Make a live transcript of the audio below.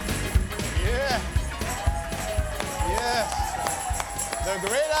The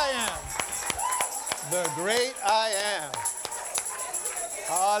great I am. The great I am.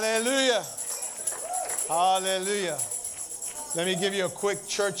 Hallelujah. Hallelujah. Let me give you a quick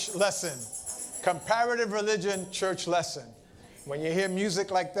church lesson. Comparative religion church lesson. When you hear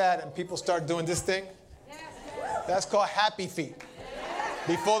music like that and people start doing this thing, that's called Happy Feet.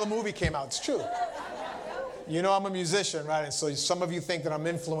 Before the movie came out, it's true. You know I'm a musician, right? And so some of you think that I'm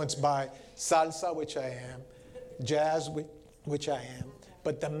influenced by salsa, which I am, jazz, which I am.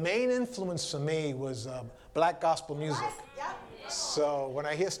 But the main influence for me was black gospel music. So when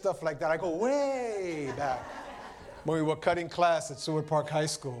I hear stuff like that, I go way back. When we were cutting class at Seward Park High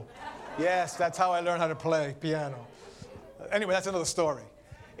School. Yes, that's how I learned how to play piano. Anyway, that's another story.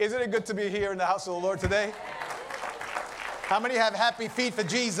 Isn't it good to be here in the house of the Lord today? How many have happy feet for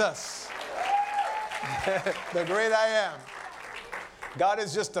Jesus? The great I am. God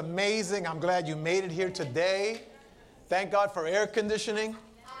is just amazing. I'm glad you made it here today. Thank God for air conditioning.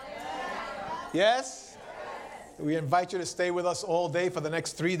 Yes? We invite you to stay with us all day for the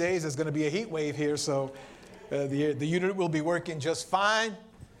next 3 days. There's going to be a heat wave here, so the unit will be working just fine.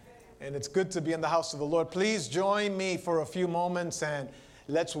 And it's good to be in the house of the Lord. Please join me for a few moments and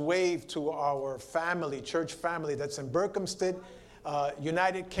let's wave to our family, church family that's in Berkhamsted,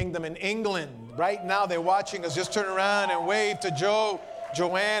 United Kingdom in England. Right now they're watching us. Just turn around and wave to Joe,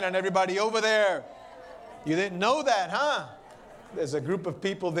 Joanne, and everybody over there. You didn't know that, huh? There's a group of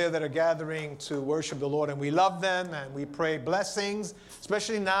people there that are gathering to worship the Lord, and we love them, and we pray blessings,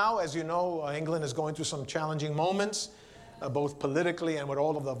 especially now. As you know, England is going through some challenging moments, both politically and with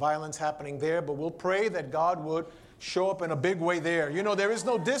all of the violence happening there. But we'll pray that God would show up in a big way there. You know, there is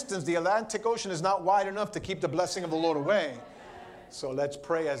no distance. The Atlantic Ocean is not wide enough to keep the blessing of the Lord away. So let's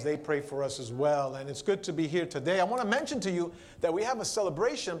pray as they pray for us as well. And it's good to be here today. I want to mention to you that we have a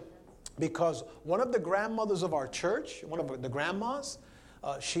celebration because one of the grandmothers of our church, one of the grandmas,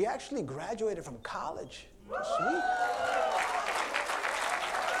 she actually graduated from college. Sweet.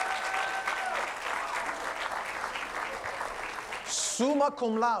 Summa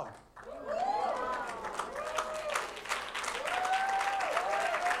cum laude.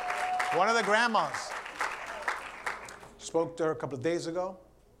 One of the grandmas. Spoke to her a couple of days ago,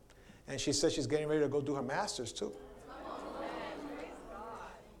 and she said she's getting ready to go do her master's too.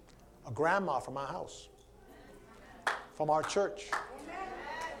 A grandma from our house, from our church.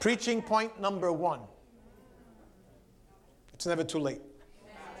 Preaching point number 1. It's never too late.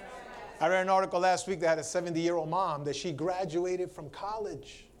 I read an article last week that had a 70-year-old mom that she graduated from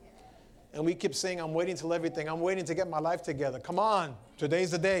college. And we keep saying, I'm waiting till everything. I'm waiting to get my life together. Come on.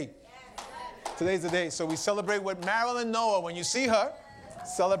 Today's the day. Today's the day. So we celebrate with Marilyn Noah. When you see her,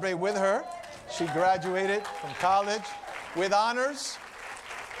 celebrate with her. She graduated from college with honors.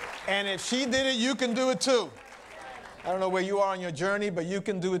 And if she did it, you can do it too. I don't know where you are on your journey, but you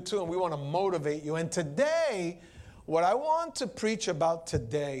can do it too. And we want to motivate you. And today, what I want to preach about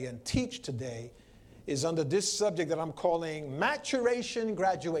today and teach today is under this subject that I'm calling maturation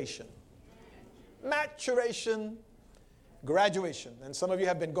graduation. Maturation graduation. And some of you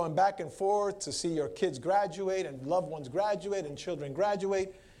have been going back and forth to see your kids graduate and loved ones graduate and children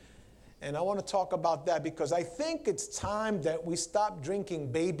graduate. And I want to talk about that because I think it's time that we stop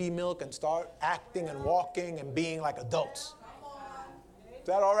drinking baby milk and start acting and walking and being like adults. Is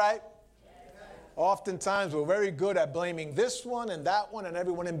that all right? Oftentimes we're very good at blaming this one and that one and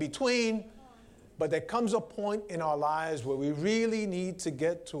everyone in between. But there comes a point in our lives where we really need to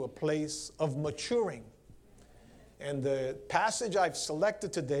get to a place of maturing. And the passage I've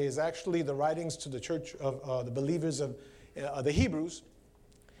selected today is actually the writings to the church of the believers of the Hebrews.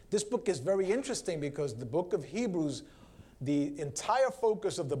 This book is very interesting because the book of Hebrews, the entire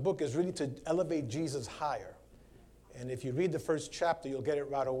focus of the book is really to elevate Jesus higher. And if you read the first chapter, you'll get it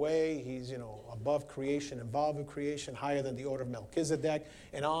right away. He's, above creation, involved in creation, higher than the order of Melchizedek,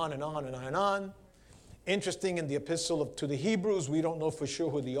 and on and on and on and on. Interesting, in the epistle to the Hebrews, we don't know for sure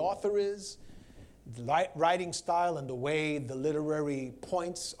who the author is. The writing style and the way the literary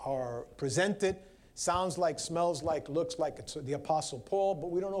points are presented sounds like, smells like, looks like it's the Apostle Paul,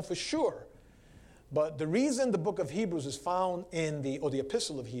 but we don't know for sure. But the reason the book of Hebrews is found the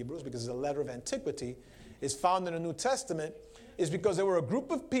epistle of Hebrews, because it's a letter of antiquity, is found in the New Testament, is because there were a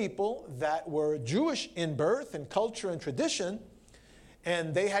group of people that were Jewish in birth and culture and tradition,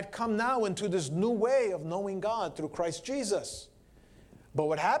 and they had come now into this new way of knowing God through Christ Jesus. But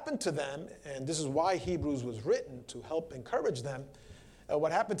what happened to them, and this is why Hebrews was written, to help encourage them,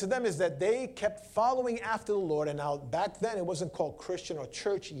 what happened to them is that they kept following after the Lord. And now back then it wasn't called Christian or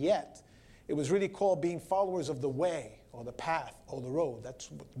church yet. It was really called being followers of the way or the path or the road. That's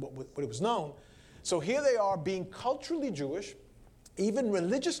what it was known. So here they are being culturally Jewish, even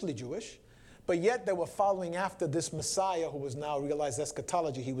religiously Jewish, but yet they were following after this Messiah who was now realized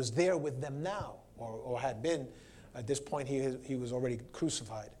eschatology. He was there with them now, or had been. At this point, he was already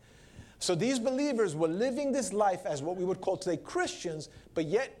crucified. So these believers were living this life as what we would call today Christians, but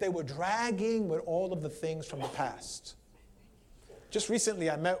yet they were dragging with all of the things from the past. Just recently,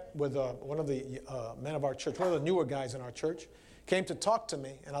 I met with one of the men of our church, one of the newer guys in our church, came to talk to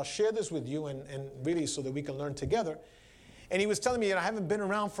me, and I'll share this with you and really so that we can learn together. And he was telling me, I haven't been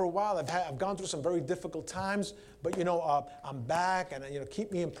around for a while. I've gone through some very difficult times, but I'm back, and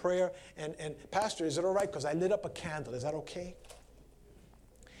keep me in prayer. And Pastor, is it all right? Because I lit up a candle. Is that okay?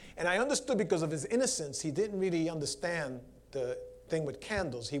 And I understood because of his innocence, he didn't really understand the thing with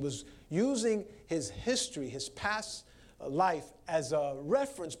candles. He was using his history, his past life, as a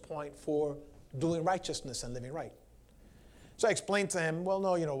reference point for doing righteousness and living right. So I explained to him, well,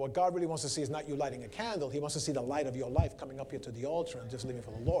 no, what God really wants to see is not you lighting a candle. He wants to see the light of your life coming up here to the altar and just living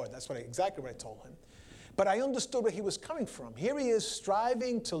for the Lord. That's exactly what I told him. But I understood where he was coming from. Here he is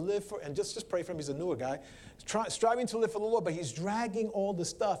striving to live for, and just pray for him, he's a newer guy, striving to live for the Lord, but he's dragging all the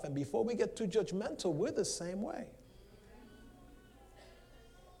stuff. And before we get too judgmental, we're the same way.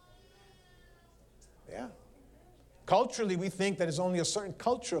 Yeah. Culturally, we think that it's only a certain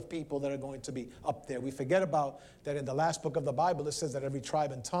culture of people that are going to be up there. We forget about that in the last book of the Bible, it says that every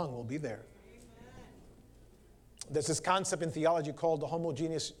tribe and tongue will be there. There's this concept in theology called the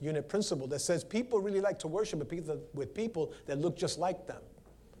homogeneous unit principle that says people really like to worship with people that look just like them.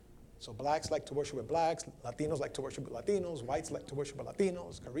 So blacks like to worship with blacks, Latinos like to worship with Latinos, whites like to worship with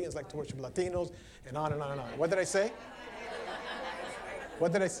Latinos, Koreans like to worship with Latinos, and on and on and on. What did I say?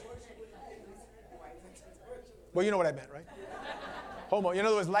 What did I say? Well, you know what I meant, right? Homo. In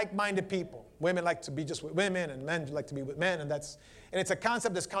other words, like-minded people. Women like to be just with women, and men like to be with men, and it's a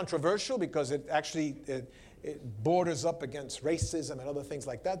concept that's controversial because it actually it borders up against racism and other things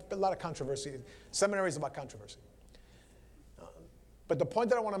like that. But a lot of controversy. Seminaries about controversy. But the point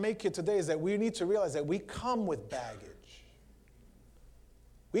that I want to make here today is that we need to realize that we come with baggage.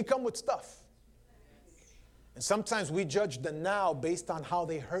 We come with stuff. And sometimes we judge the now based on how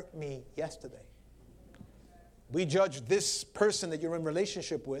they hurt me yesterday. We judge this person that you're in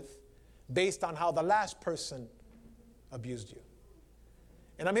relationship with based on how the last person abused you.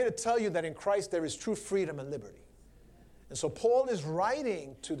 And I'm here to tell you that in Christ there is true freedom and liberty. And so Paul is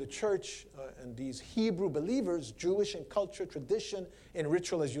writing to the church and these Hebrew believers, Jewish in culture, tradition, and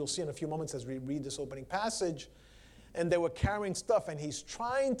ritual, as you'll see in a few moments as we read this opening passage. And they were carrying stuff, and he's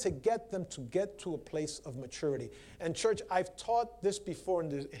trying to get them to get to a place of maturity. And church, I've taught this before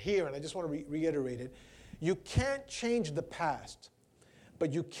here, and I just want to reiterate it. You can't change the past,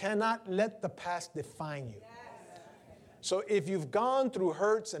 but you cannot let the past define you. So if you've gone through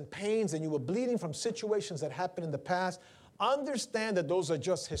hurts and pains and you were bleeding from situations that happened in the past, understand that those are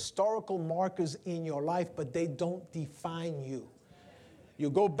just historical markers in your life, but they don't define you.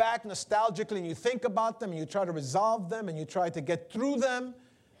 You go back nostalgically and you think about them and you try to resolve them and you try to get through them.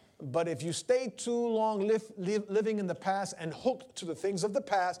 But if you stay too long living in the past and hooked to the things of the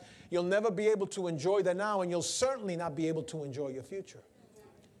past, you'll never be able to enjoy the now, and you'll certainly not be able to enjoy your future.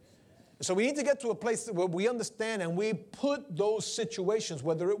 So we need to get to a place where we understand and we put those situations,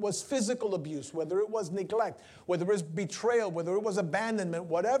 whether it was physical abuse, whether it was neglect, whether it was betrayal, whether it was abandonment,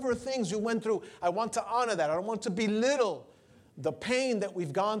 whatever things you went through, I want to honor that. I don't want to belittle the pain that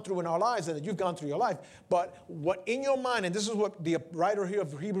we've gone through in our lives and that you've gone through your life. But what in your mind, and this is what the writer here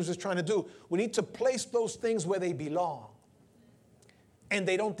of Hebrews is trying to do, we need to place those things where they belong. And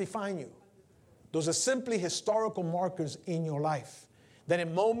they don't define you. Those are simply historical markers in your life. Then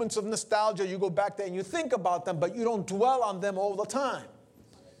in moments of nostalgia, you go back there and you think about them, but you don't dwell on them all the time.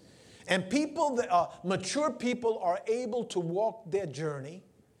 And mature people are able to walk their journey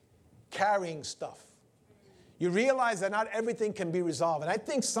carrying stuff. You realize that not everything can be resolved. And I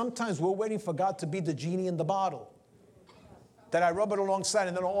think sometimes we're waiting for God to be the genie in the bottle. That I rub it alongside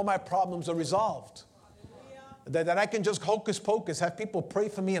and then all my problems are resolved. That I can just hocus pocus, have people pray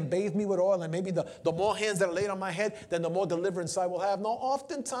for me and bathe me with oil, and maybe the more hands that are laid on my head, then the more deliverance I will have. No,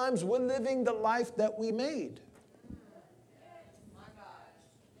 oftentimes we're living the life that we made.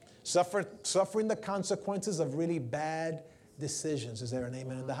 Suffering the consequences of really bad decisions. Is there an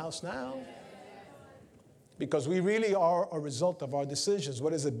amen in the house now? Because we really are a result of our decisions.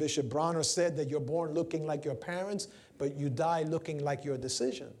 What is it? Bishop Bronner said that you're born looking like your parents, but you die looking like your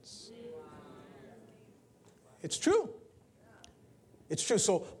decisions. It's true. It's true.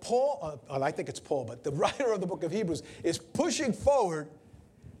 So Paul, I think it's Paul, but the writer of the book of Hebrews is pushing forward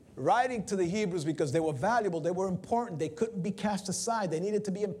writing to the Hebrews because they were valuable, they were important, they couldn't be cast aside, they needed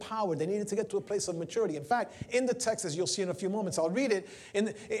to be empowered, they needed to get to a place of maturity. In fact, in the text, as you'll see in a few moments, I'll read it, in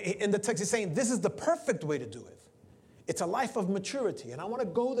the text he's saying this is the perfect way to do it. It's a life of maturity, and I want to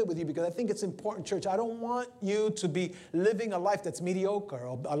go there with you because I think it's important, church. I don't want you to be living a life that's mediocre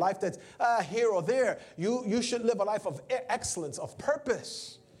or a life that's here or there. You should live a life of excellence, of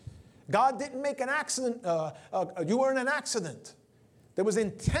purpose. God didn't make an accident. You weren't an accident. There was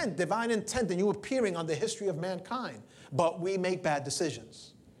intent, divine intent, in you appearing on the history of mankind. But we make bad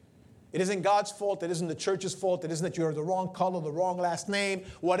decisions. It isn't God's fault. It isn't the church's fault. It isn't that you're the wrong color, the wrong last name,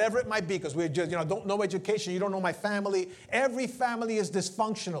 whatever it might be, because we're just, don't know education. You don't know my family. Every family is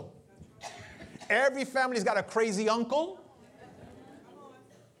dysfunctional. Every family's got a crazy uncle,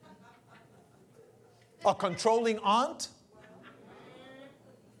 a controlling aunt,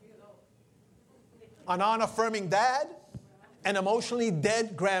 an unaffirming dad, an emotionally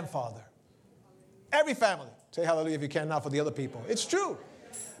dead grandfather. Every family. Say hallelujah if you can now for the other people. It's true.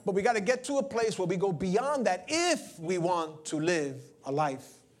 But we got to get to a place where we go beyond that if we want to live a life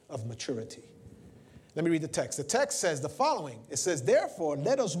of maturity. Let me read the text. The text says the following. It says, therefore,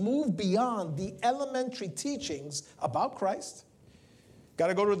 let us move beyond the elementary teachings about Christ. Got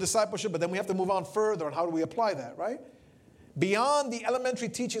to go to discipleship, but then we have to move on further on how do we apply that, right? Beyond the elementary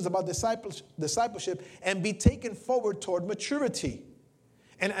teachings about discipleship and be taken forward toward maturity.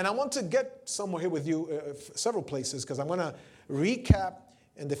 And I want to get somewhere here with you, several places, because I'm going to recap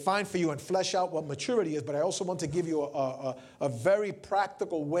and define for you and flesh out what maturity is, but I also want to give you a very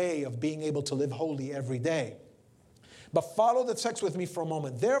practical way of being able to live holy every day. But follow the text with me for a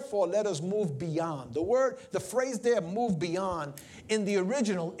moment. Therefore, let us move beyond. The phrase there, move beyond, in the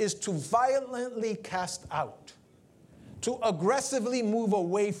original is to violently cast out. To aggressively move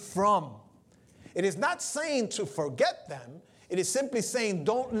away from. It is not saying to forget them. It is simply saying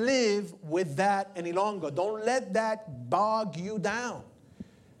don't live with that any longer. Don't let that bog you down.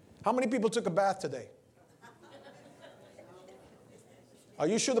 How many people took a bath today? Are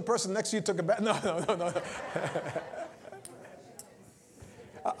you sure the person next to you took a bath? No.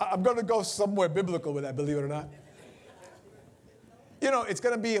 I'm going to go somewhere biblical with that, believe it or not. It's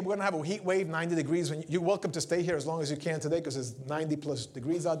going to be, we're going to have a heat wave, 90 degrees. You're welcome to stay here as long as you can today because it's 90 plus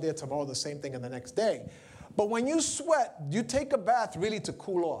degrees out there. Tomorrow, the same thing, and the next day. But when you sweat, you take a bath really to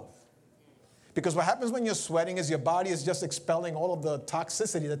cool off. Because what happens when you're sweating is your body is just expelling all of the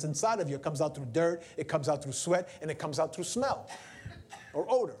toxicity that's inside of you. It comes out through dirt, it comes out through sweat, and it comes out through smell or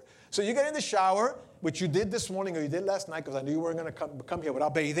odor. So you get in the shower, which you did this morning or you did last night because I knew you weren't going to come here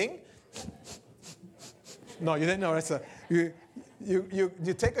without bathing. No, you didn't know.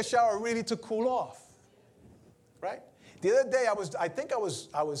 You take a shower really to cool off, right? The other day I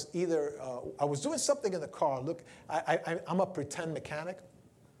was doing something in the car. Look, I'm a pretend mechanic.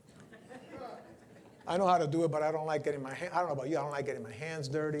 I know how to do it, but I don't like getting my hands. I don't know about you. I don't like getting my hands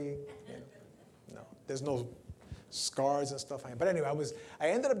dirty. No, there's no scars and stuff. But anyway, I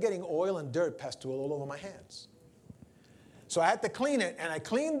ended up getting oil and dirt pustule all over my hands. So I had to clean it, and I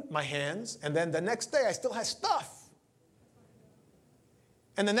cleaned my hands, and then the next day I still had stuff.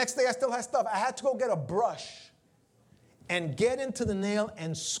 And the next day I still had stuff. I had to go get a brush and get into the nail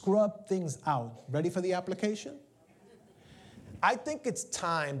and scrub things out. Ready for the application? I think it's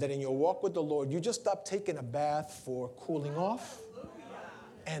time that in your walk with the Lord, you just stop taking a bath for cooling off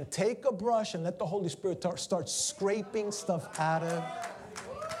and take a brush and let the Holy Spirit start scraping stuff out of.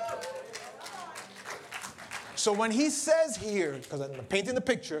 So when he says here, because I'm painting the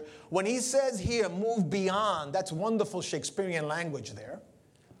picture, when he says here, move beyond, that's wonderful Shakespearean language there.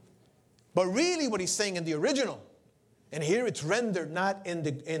 But really what he's saying in the original, and here it's rendered not in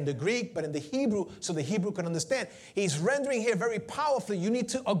the Greek, but in the Hebrew, so the Hebrew can understand. He's rendering here very powerfully. You need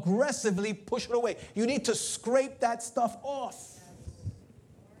to aggressively push it away. You need to scrape that stuff off.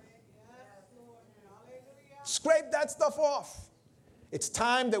 Scrape that stuff off. It's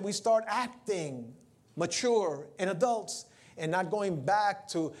time that we start acting mature in adults and not going back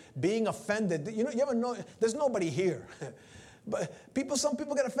to being offended. You ever know, there's nobody here. But some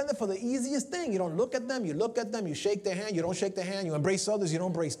people get offended for the easiest thing. You don't look at them, you look at them, you shake their hand, you don't shake their hand, you embrace others, you don't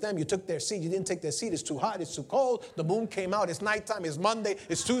embrace them, you took their seat, you didn't take their seat, it's too hot, it's too cold, the moon came out, it's nighttime, it's Monday,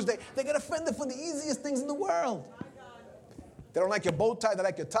 it's Tuesday. They get offended for the easiest things in the world. They don't like your bow tie, they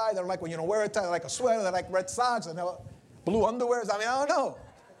like your tie, they don't like when you don't wear a tie, they like a sweater, they like red socks, and blue underwears. I don't know.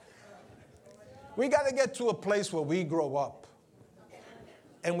 We got to get to a place where we grow up.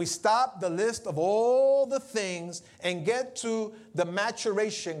 And we stop the list of all the things and get to the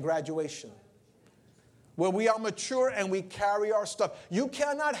maturation graduation. where we are mature and we carry our stuff. You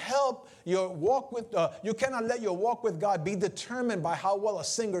cannot help your walk with, you cannot let your walk with God be determined by how well a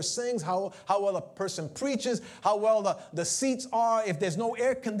singer sings, how well a person preaches, how well the seats are. If there's no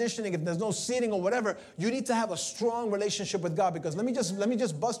air conditioning, if there's no seating or whatever, you need to have a strong relationship with God, because let me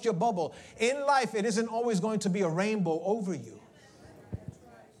just bust your bubble. In life, it isn't always going to be a rainbow over you.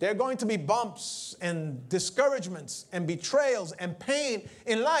 There are going to be bumps and discouragements and betrayals and pain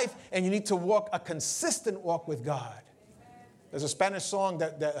in life, and you need to walk a consistent walk with God. There's a Spanish song,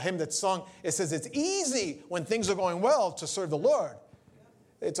 that hymn that's sung. It says, it's easy when things are going well to serve the Lord.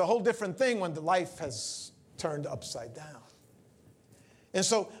 It's a whole different thing when the life has turned upside down. And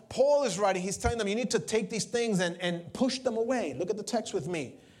so Paul is writing, he's telling them, you need to take these things and push them away. Look at the text with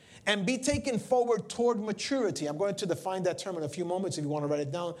me. And be taken forward toward maturity. I'm going to define that term in a few moments if you want to write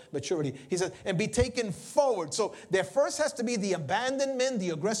it down, maturity. He says, and be taken forward. So there first has to be the abandonment,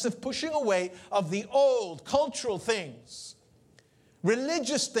 the aggressive pushing away of the old cultural things,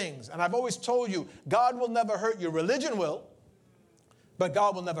 religious things. And I've always told you, God will never hurt you. Religion will, but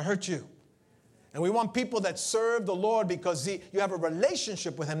God will never hurt you. And we want people that serve the Lord because you have a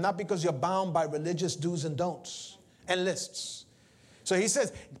relationship with Him, not because you're bound by religious do's and don'ts and lists. So he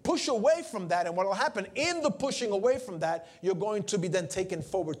says, push away from that, and what will happen in the pushing away from that, you're going to be then taken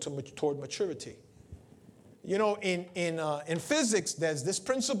forward toward maturity. You know, in physics, there's this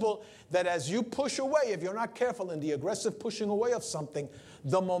principle that as you push away, if you're not careful in the aggressive pushing away of something,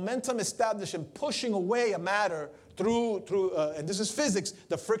 the momentum established in pushing away a matter through and this is physics,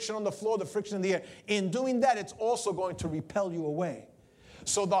 the friction on the floor, the friction in the air. In doing that, it's also going to repel you away.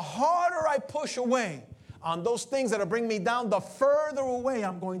 So the harder I push away on those things that are bringing me down, the further away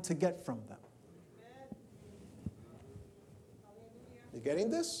I'm going to get from them. You getting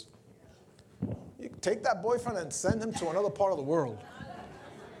this? You take that boyfriend and send him to another part of the world.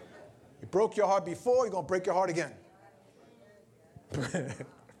 You broke your heart before, you're going to break your heart again.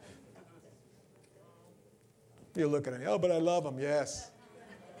 You're looking at me, oh, but I love him. Yes.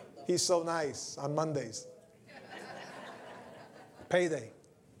 He's so nice on Mondays. Payday.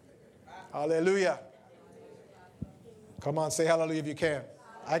 Hallelujah. Come on, say hallelujah if you can.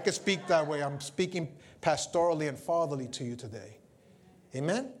 I can speak that way. I'm speaking pastorally and fatherly to you today.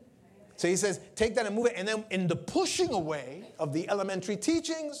 Amen? So he says, take that and move it. And then in the pushing away of the elementary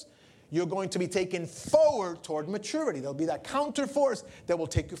teachings, you're going to be taken forward toward maturity. There'll be that counter force that will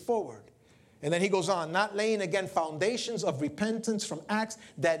take you forward. And then he goes on, not laying again foundations of repentance from acts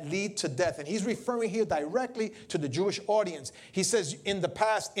that lead to death. And he's referring here directly to the Jewish audience. He says in the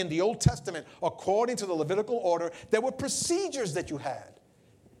past, in the Old Testament, according to the Levitical order, there were procedures that you had.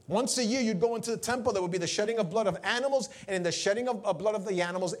 Once a year, you'd go into the temple. There would be the shedding of blood of animals. And in the shedding of blood of the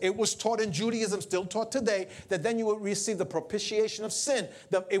animals, it was taught in Judaism, still taught today, that then you would receive the propitiation of sin.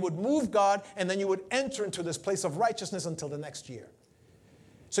 That it would move God, and then you would enter into this place of righteousness until the next year.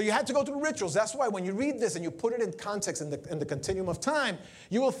 So you had to go through rituals. That's why when you read this and you put it in context in the continuum of time,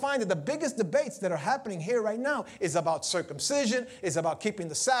 you will find that the biggest debates that are happening here right now is about circumcision, is about keeping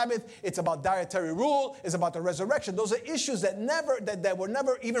the Sabbath, it's about dietary rule, it's about the resurrection. Those are issues that were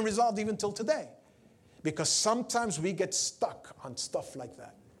never even resolved even till today. Because sometimes we get stuck on stuff like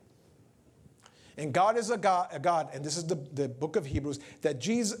that. And God is a God, and this is the book of Hebrews, that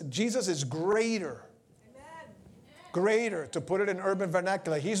Jesus is greater. Greater, to put it in urban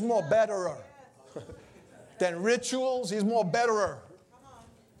vernacular. He's more betterer than rituals. He's more betterer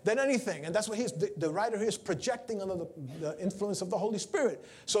than anything. And that's what the writer here is projecting under the influence of the Holy Spirit.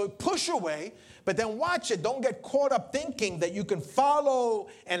 So push away, but then watch it. Don't get caught up thinking that you can follow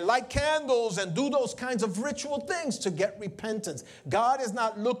and light candles and do those kinds of ritual things to get repentance. God is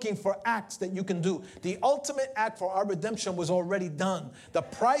not looking for acts that you can do. The ultimate act for our redemption was already done. The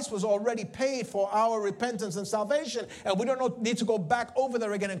price was already paid for our repentance and salvation, and we don't need to go back over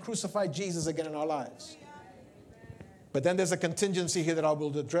there again and crucify Jesus again in our lives. But then there's a contingency here that I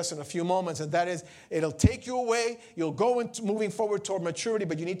will address in a few moments, and that is it'll take you away. You'll go into moving forward toward maturity,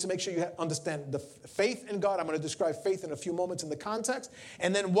 but you need to make sure you understand the faith in God. I'm going to describe faith in a few moments in the context.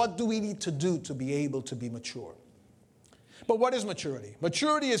 And then what do we need to do to be able to be mature? But what is maturity?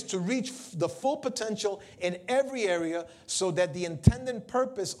 Maturity is to reach the full potential in every area so that the intended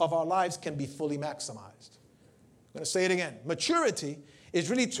purpose of our lives can be fully maximized. I'm going to say it again. Maturity is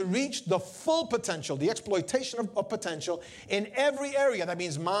really to reach the full potential, the exploitation of potential in every area. That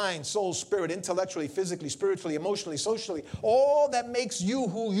means mind, soul, spirit, intellectually, physically, spiritually, emotionally, socially. All that makes you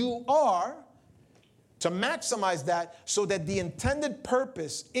who you are, to maximize that so that the intended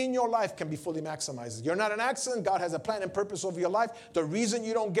purpose in your life can be fully maximized. You're not an accident. God has a plan and purpose over your life. The reason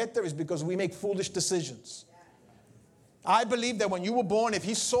you don't get there is because we make foolish decisions. I believe that when you were born, if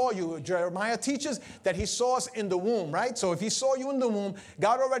he saw you, Jeremiah teaches that he saw us in the womb, right? So if he saw you in the womb,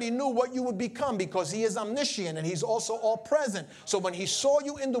 God already knew what you would become because he is omniscient and he's also all present. So when he saw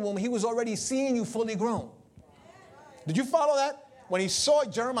you in the womb, he was already seeing you fully grown. Did you follow that? When he saw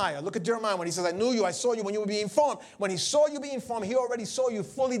Jeremiah, look at Jeremiah when he says, I knew you, I saw you when you were being formed. When he saw you being formed, he already saw you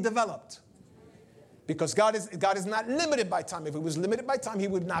fully developed. Because God is not limited by time. If he was limited by time, he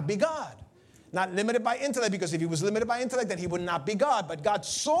would not be God. Not limited by intellect, because if he was limited by intellect, then he would not be God. But God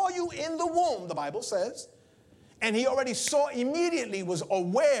saw you in the womb, the Bible says, and he already saw immediately, was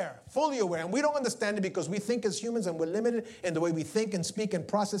aware, fully aware. And we don't understand it because we think as humans and we're limited in the way we think and speak and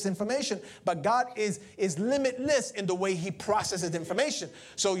process information. But God is limitless in the way he processes information.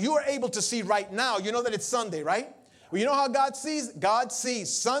 So you are able to see right now, you know that it's Sunday, right? Well, you know how God sees? God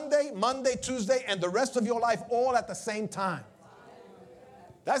sees Sunday, Monday, Tuesday, and the rest of your life all at the same time.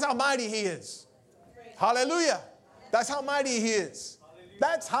 That's how mighty he is. Hallelujah. That's how mighty he is.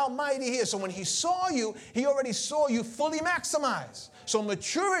 That's how mighty he is. So when he saw you, he already saw you fully maximized. So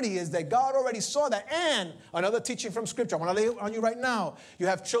maturity is that God already saw that. And another teaching from Scripture, I want to lay it on you right now. You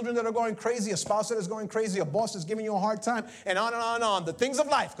have children that are going crazy, a spouse that is going crazy, a boss is giving you a hard time, and on and on and on. The things of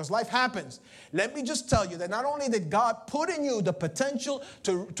life, because life happens. Let me just tell you that not only did God put in you the potential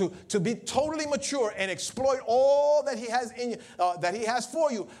to be totally mature and exploit all that he has in you, that he has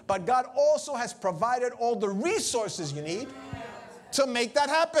for you, but God also has provided all the resources you need to make that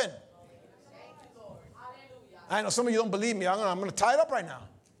happen. I know some of you don't believe me. I'm going to tie it up right now.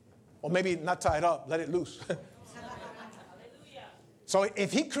 Or maybe not tie it up, let it loose. So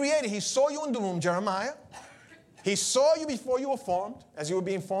if he created, he saw you in the womb, Jeremiah. He saw you before you were formed, as you were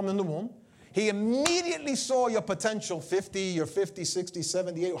being formed in the womb. He immediately saw your potential, 50, you're 50, 60,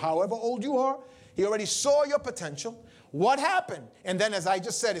 78, however old you are. He already saw your potential. What happened? And then as I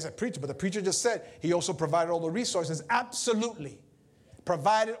just said, he's a preacher, but the preacher just said he also provided all the resources. Absolutely.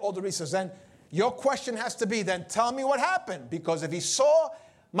 Provided all the resources. And your question has to be, then tell me what happened. Because if he saw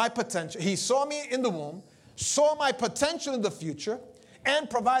my potential, he saw me in the womb, saw my potential in the future, and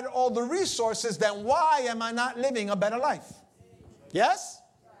provided all the resources, then why am I not living a better life? Yes?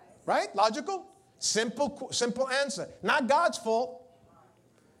 Right? Logical? Simple answer. Not God's fault.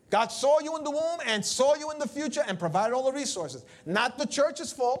 God saw you in the womb and saw you in the future and provided all the resources. Not the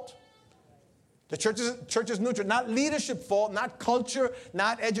church's fault. The church is neutral. Not leadership fault, not culture,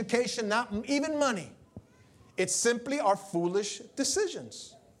 not education, not even money. It's simply our foolish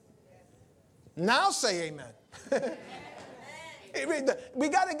decisions. Now say amen. We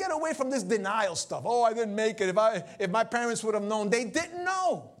got to get away from this denial stuff. Oh, I didn't make it. If my parents would have known, they didn't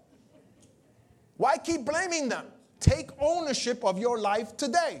know. Why keep blaming them? Take ownership of your life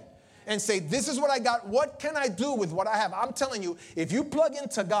today. And say, this is what I got. What can I do with what I have? I'm telling you, if you plug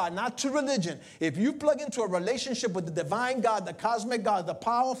into God, not to religion, if you plug into a relationship with the divine God, the cosmic God, the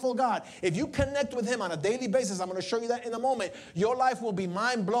powerful God, if you connect with him on a daily basis, I'm going to show you that in a moment, your life will be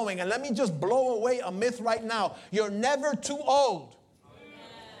mind-blowing. And let me just blow away a myth right now. You're never too old.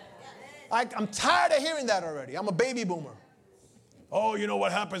 I'm tired of hearing that already. I'm a baby boomer. Oh, you know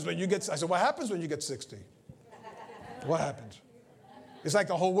what happens when you get... I said, what happens when you get 60? What happens? It's like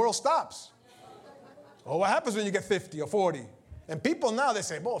the whole world stops. Oh, what happens when you get 50 or 40? And people now, they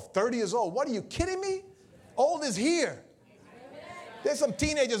say, well, 30 years old. What, are you kidding me? Old is here. There's some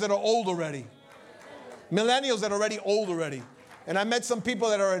teenagers that are old already. Millennials that are already old already. And I met some people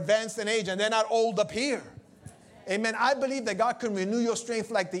that are advanced in age, and they're not old up here. Amen. I believe that God can renew your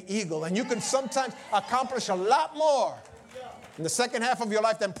strength like the eagle, and you can sometimes accomplish a lot more in the second half of your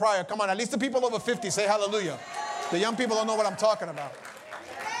life than prior. Come on, at least the people over 50 say hallelujah. The young people don't know what I'm talking about.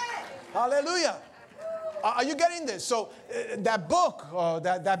 Hallelujah. Are you getting this? So that book,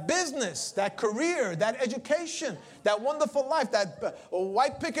 that business, that career, that education, that wonderful life, that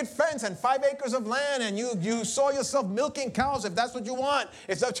white picket fence and 5 acres of land, and you saw yourself milking cows, if that's what you want.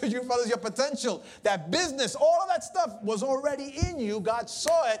 It's up to you, fellas, your potential. That business, all of that stuff was already in you. God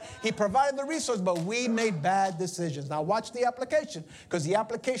saw it. He provided the resource, but we made bad decisions. Now watch the application, because the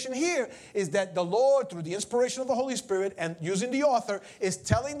application here is that the Lord, through the inspiration of the Holy Spirit and using the author, is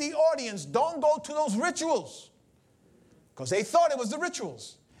telling the audience, don't go to those rituals. Because they thought it was the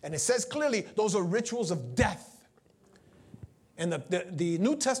rituals. And it says clearly, those are rituals of death. And the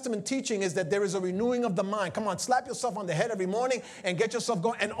New Testament teaching is that there is a renewing of the mind. Come on, slap yourself on the head every morning and get yourself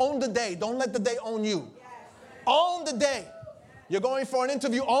going. And own the day. Don't let the day own you. Own the day. You're going for an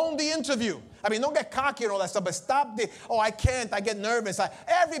interview. Own the interview. I mean, don't get cocky and all that stuff, but stop I can't. I get nervous.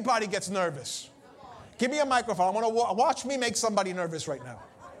 Everybody gets nervous. Give me a microphone. I want to watch me make somebody nervous right now.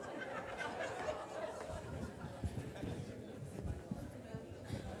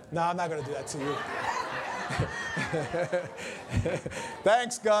 No, I'm not going to do that to you.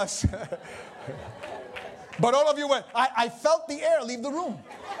 Thanks, Gus. But all of you went, I felt the air leave the room.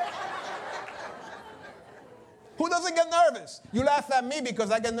 Who doesn't get nervous? You laugh at me because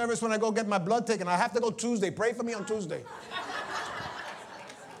I get nervous when I go get my blood taken. I have to go Tuesday. Pray for me on Tuesday.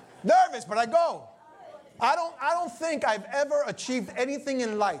 Nervous, but I go. I don't think I've ever achieved anything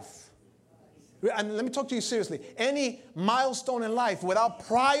in life. And let me talk to you seriously. Any milestone in life without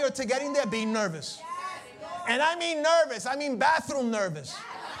prior to getting there being nervous. And I mean nervous. I mean bathroom nervous.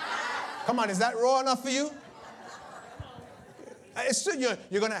 Come on, is that raw enough for you?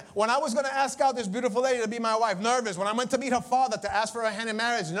 When I was going to ask out this beautiful lady to be my wife, nervous. When I went to meet her father to ask for her hand in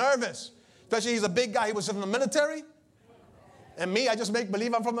marriage, nervous. Especially he's a big guy. He was from the military. And me, I just make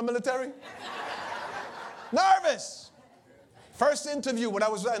believe I'm from the military. Nervous. First interview when I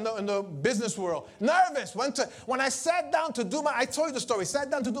was in the business world. Nervous. When I sat down to do I told you the story,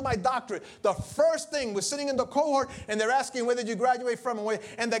 sat down to do my doctorate. The first thing was sitting in the cohort and they're asking where did you graduate from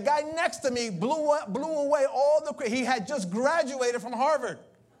and the guy next to me blew away all he had just graduated from Harvard.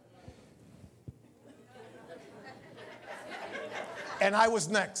 And I was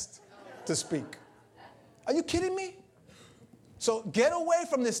next to speak. Are you kidding me? So get away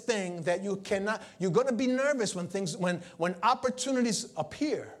from this thing that you're going to be nervous when opportunities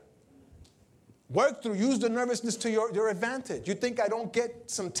appear. Work through, use the nervousness to your advantage. You think I don't get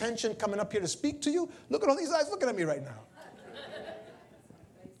some tension coming up here to speak to you? Look at all these eyes looking at me right now.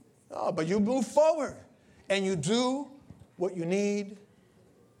 Oh, but you move forward and you do what you need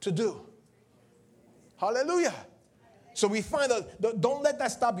to do. Hallelujah. So we find that don't let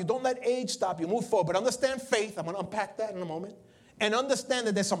that stop you. Don't let age stop you. Move forward. But understand faith. I'm going to unpack that in a moment. And understand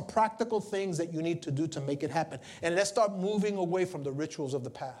that there's some practical things that you need to do to make it happen. And let's start moving away from the rituals of the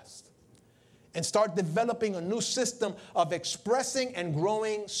past. And start developing a new system of expressing and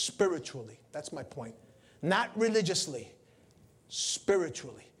growing spiritually. That's my point. Not religiously,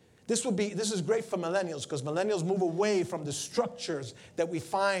 spiritually. This is great for millennials because millennials move away from the structures that we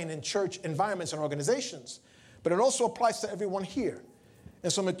find in church environments and organizations. But it also applies to everyone here.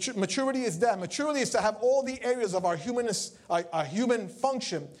 And so maturity is that. Maturity is to have all the areas of our human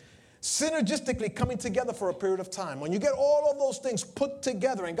function synergistically coming together for a period of time. When you get all of those things put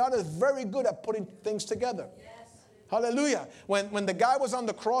together, and God is very good at putting things together. Yes. Hallelujah. When the guy was on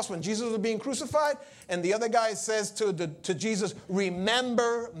the cross, when Jesus was being crucified, and the other guy says to Jesus,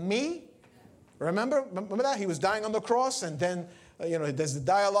 remember me. Remember that? He was dying on the cross, and then there's the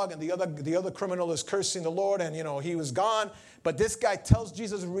dialogue, and the other criminal is cursing the Lord, and he was gone. But this guy tells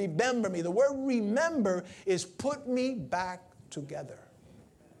Jesus, remember me. The word remember is put me back together.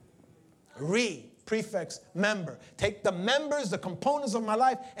 Prefix, member. Take the members, the components of my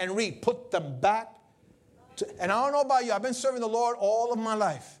life, and put them back. And I don't know about you, I've been serving the Lord all of my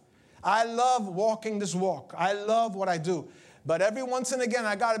life. I love walking this walk. I love what I do. But every once and again,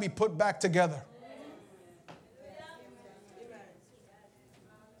 I got to be put back together.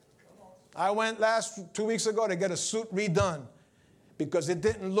 I went 2 weeks ago to get a suit redone because it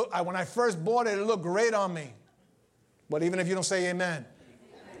didn't look, when I first bought it, it looked great on me. But even if you don't say amen,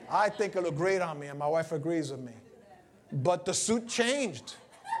 I think it looked great on me, and my wife agrees with me. But the suit changed.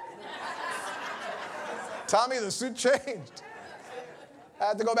 Tommy, the suit changed. I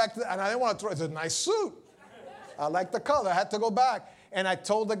had to go back and I didn't want to throw it. It's a nice suit. I like the color. I had to go back. And I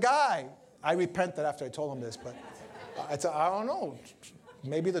told the guy, I repented after I told him this, but I don't know.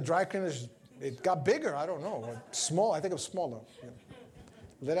 Maybe the dry cleaners, it got bigger. I don't know. Or small. I think it was smaller.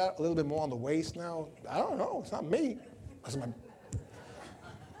 Let out a little bit more on the waist now. I don't know. It's not me. That's my.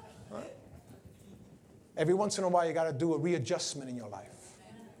 Right? Every once in a while, you got to do a readjustment in your life.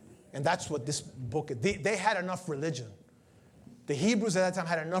 And that's what this book is. They had enough religion. The Hebrews at that time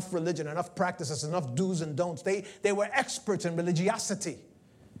had enough religion, enough practices, enough do's and don'ts. They were experts in religiosity.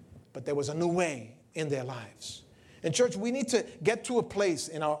 But there was a new way in their lives. In church, we need to get to a place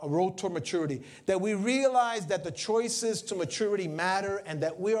in our road to maturity that we realize that the choices to maturity matter and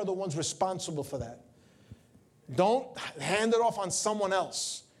that we are the ones responsible for that. Don't hand it off on someone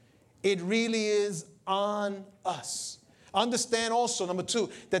else. It really is on us. Understand also, number 2,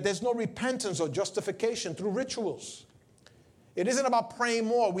 that there's no repentance or justification through rituals. It isn't about praying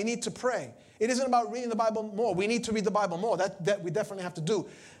more. We need to pray. It isn't about reading the Bible more. We need to read the Bible more. That we definitely have to do.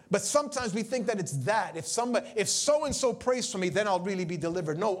 But sometimes we think that it's that. If so-and-so prays for me, then I'll really be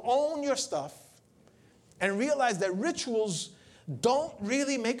delivered. No, own your stuff and realize that rituals don't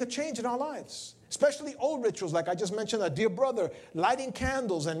really make a change in our lives. Especially old rituals, like I just mentioned, a dear brother, lighting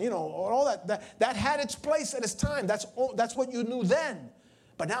candles and, all that had its place at its time. That's what you knew then.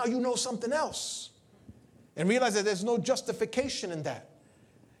 But now you know something else. And realize that there's no justification in that.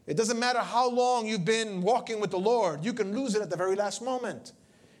 It doesn't matter how long you've been walking with the Lord. You can lose it at the very last moment.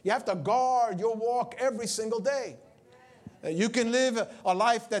 You have to guard your walk every single day. You can live a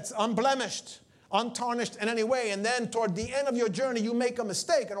life that's unblemished, untarnished in any way, and then toward the end of your journey, you make a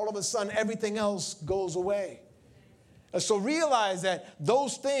mistake, and all of a sudden, everything else goes away. So realize that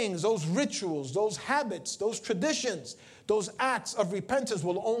those things, those rituals, those habits, those traditions, those acts of repentance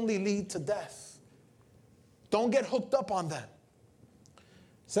will only lead to death. Don't get hooked up on them.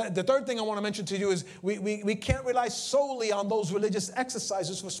 So the third thing I want to mention to you is we can't rely solely on those religious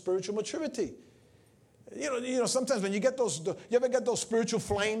exercises for spiritual maturity. You know, sometimes when you get those, you ever get those spiritual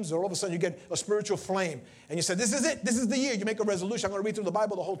flames, or all of a sudden you get a spiritual flame, and you say, this is it, this is the year. You make a resolution, I'm going to read through the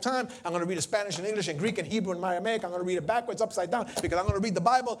Bible the whole time. I'm going to read it Spanish and English and Greek and Hebrew and Aramaic. I'm going to read it backwards, upside down, because I'm going to read the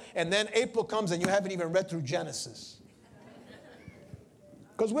Bible, and then April comes and you haven't even read through Genesis.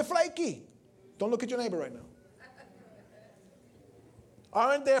 Because we're flaky. Don't look at your neighbor right now.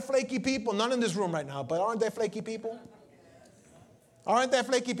 Aren't there flaky people? None in this room right now, but aren't there flaky people? Aren't there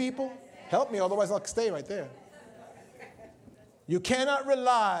flaky people? Help me, otherwise I'll stay right there. You cannot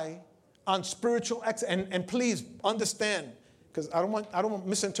rely on spiritual excellence. And please understand, because I don't want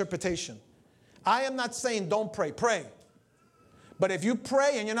misinterpretation. I am not saying don't pray. Pray. But if you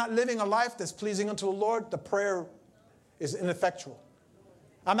pray and you're not living a life that's pleasing unto the Lord, the prayer is ineffectual.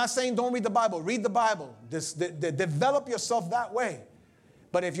 I'm not saying don't read the Bible. Read the Bible. Develop yourself that way.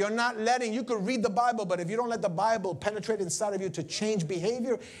 But if you're not letting, you could read the Bible, but if you don't let the Bible penetrate inside of you to change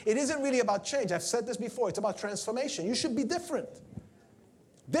behavior, it isn't really about change. I've said this before. It's about transformation. You should be different.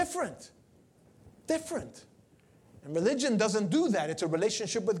 Different. Different. And religion doesn't do that. It's a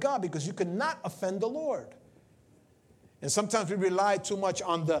relationship with God, because you cannot offend the Lord. And sometimes we rely too much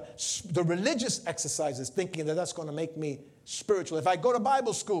on the religious exercises, thinking that that's going to make me spiritual. If I go to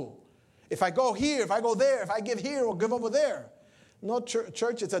Bible school, if I go here, if I go there, if I give here or give over there. No,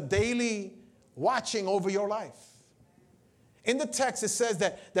 church, it's a daily watching over your life. In the text, it says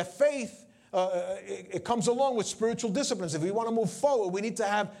that faith, it comes along with spiritual disciplines. If we want to move forward, we need to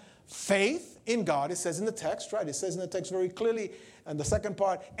have faith in God. It says in the text, right? It says in the text very clearly, and the second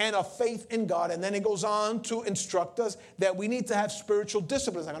part, and a faith in God. And then it goes on to instruct us that we need to have spiritual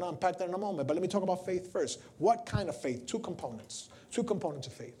disciplines. I'm going to unpack that in a moment, but let me talk about faith first. What kind of faith? Two components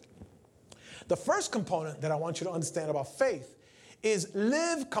of faith. The first component that I want you to understand about faith is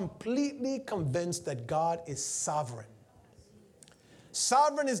live completely convinced that God is sovereign.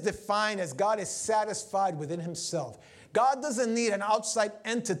 Sovereign is defined as God is satisfied within himself. God doesn't need an outside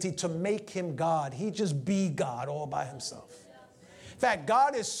entity to make him God. He just be God all by himself. In fact,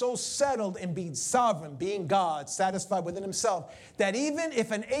 God is so settled in being sovereign, being God, satisfied within himself, that even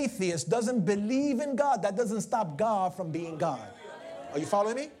if an atheist doesn't believe in God, that doesn't stop God from being God. Are you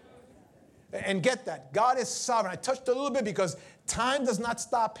following me? And get that. God is sovereign. I touched a little bit because time does not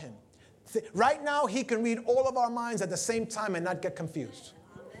stop him. Right now, he can read all of our minds at the same time and not get confused.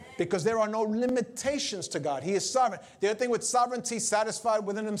 Because there are no limitations to God. He is sovereign. The other thing with sovereignty, satisfied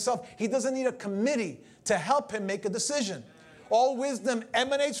within himself, he doesn't need a committee to help him make a decision. All wisdom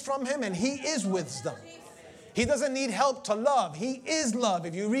emanates from him, and he is wisdom. He doesn't need help to love. He is love.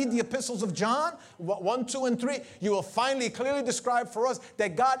 If you read the epistles of John, 1, 2, and 3, you will finally clearly describe for us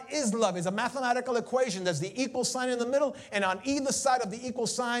that God is love. It's a mathematical equation. There's the equal sign in the middle, and on either side of the equal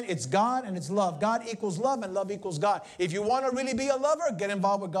sign, it's God and it's love. God equals love, and love equals God. If you want to really be a lover, get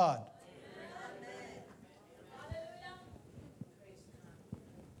involved with God.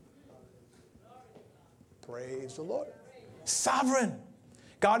 Praise the Lord. Sovereign.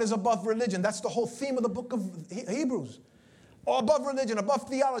 God is above religion. That's the whole theme of the book of Hebrews. Or above religion, above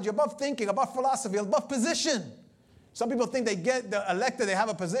theology, above thinking, above philosophy, above position. Some people think they get elected, they have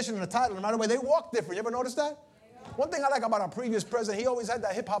a position and a title, no matter where they walk different. You ever notice that? One thing I like about our previous president, he always had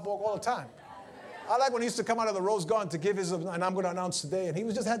that hip-hop walk all the time. I like when he used to come out of the Rose Garden to give his, and I'm going to announce today, and he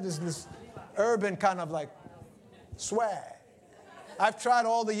just had this urban kind of like swag. I've tried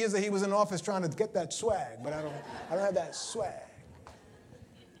all the years that he was in office trying to get that swag, but I don't have that swag.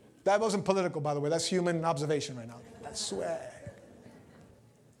 That wasn't political, by the way. That's human observation right now. That's swag.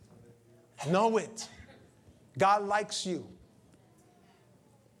 Know it. God likes you.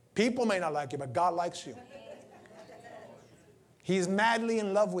 People may not like you, but God likes you. He's madly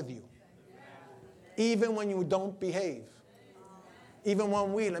in love with you. Even when you don't behave. Even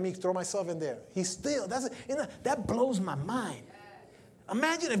when let me throw myself in there. He still, that blows my mind.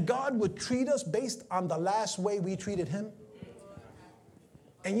 Imagine if God would treat us based on the last way we treated him.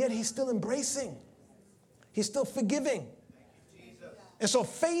 And yet he's still embracing. He's still forgiving. And so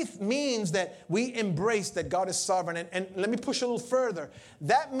faith means that we embrace that God is sovereign. And let me push a little further.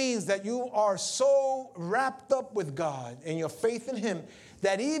 That means that you are so wrapped up with God and your faith in Him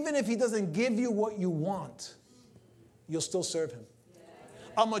that even if He doesn't give you what you want, you'll still serve Him.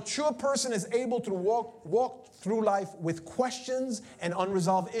 A mature person is able to walk through life with questions and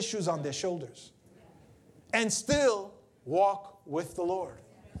unresolved issues on their shoulders and still walk with the Lord.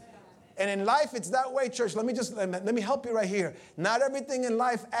 And in life, it's that way, church. Let me help you right here. Not everything in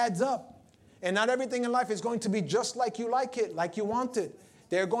life adds up. And not everything in life is going to be just like you like it, like you want it.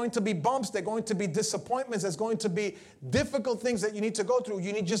 There are going to be bumps. There are going to be disappointments. There's going to be difficult things that you need to go through.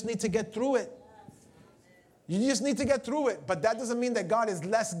 You just need to get through it. You just need to get through it. But that doesn't mean that God is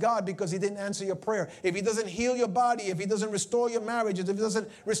less God because He didn't answer your prayer. If He doesn't heal your body, if He doesn't restore your marriages, if He doesn't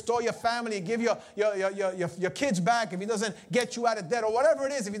restore your family, give your kids back, if He doesn't get you out of debt or whatever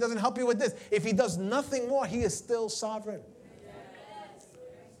it is, if He doesn't help you with this, if He does nothing more, He is still sovereign.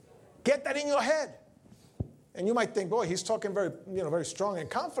 Get that in your head. And you might think, boy, he's talking very strong and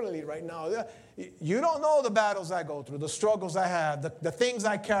confidently right now. You don't know the battles I go through, the struggles I have, the things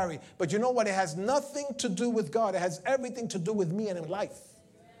I carry. But you know what? It has nothing to do with God. It has everything to do with me and in life.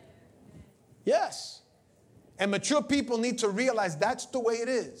 Yes. And mature people need to realize that's the way it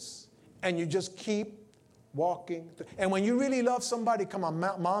is. And you just keep walking. And when you really love somebody, come on,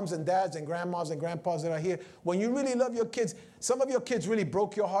 moms and dads and grandmas and grandpas that are here, when you really love your kids, some of your kids really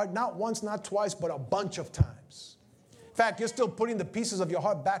broke your heart, not once, not twice, but a bunch of times. In fact, you're still putting the pieces of your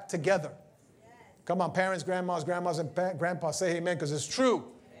heart back together. Come on, parents, grandmas, and grandpas, say amen, because it's true.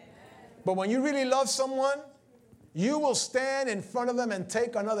 But when you really love someone, you will stand in front of them and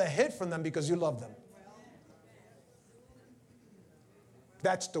take another hit from them because you love them.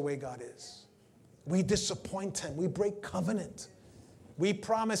 That's the way God is. We disappoint Him. We break covenant. We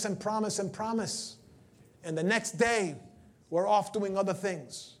promise and promise and promise. And the next day, we're off doing other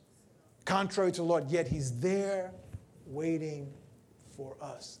things, contrary to the Lord. Yet He's there waiting for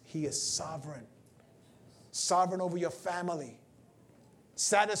us. He is sovereign. Sovereign over your family.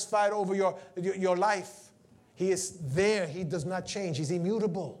 Satisfied over your life. He is there. He does not change. He's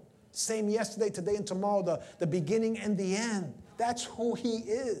immutable. Same yesterday, today, and tomorrow. The beginning and the end. That's who He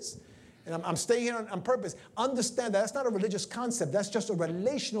is. And I'm staying here on purpose. Understand that that's not a religious concept. That's just a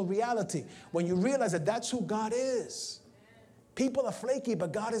relational reality. When you realize that that's who God is. People are flaky,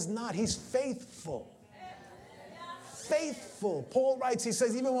 but God is not. He's faithful. Faithful. Paul writes, he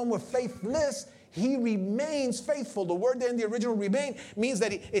says, even when we're faithless, He remains faithful. The word there in the original remain means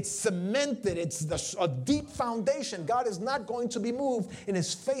that it's cemented. It's a deep foundation. God is not going to be moved in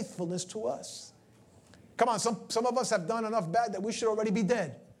His faithfulness to us. Come on, some of us have done enough bad that we should already be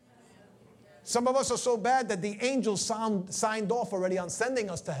dead. Some of us are so bad that the angels signed off already on sending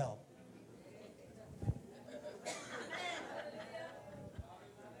us to hell.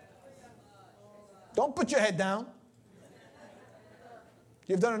 Don't put your head down.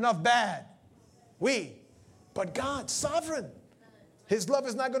 You've done enough bad. But God, sovereign. His love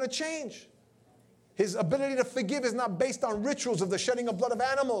is not going to change. His ability to forgive is not based on rituals of the shedding of blood of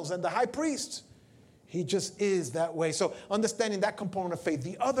animals and the high priest. He just is that way. So understanding that component of faith.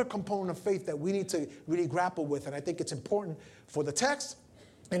 The other component of faith that we need to really grapple with, and I think it's important for the text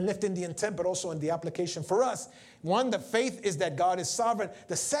and lifting the intent, but also in the application for us. One, the faith is that God is sovereign.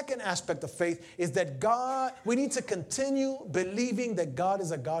 The second aspect of faith is that we need to continue believing that God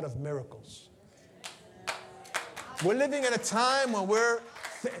is a God of miracles. We're living in a time when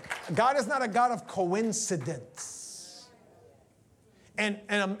God is not a God of coincidence. And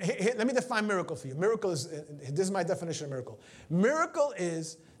let me define miracle for you. Miracle is, this is my definition of miracle. Miracle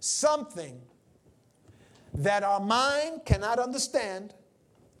is something that our mind cannot understand,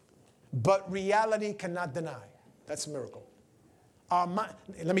 but reality cannot deny. That's a miracle.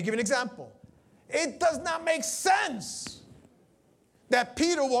 Let me give you an example. It does not make sense that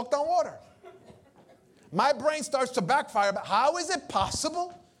Peter walked on water. My brain starts to backfire. But how is it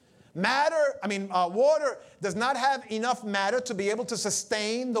possible? Water does not have enough matter to be able to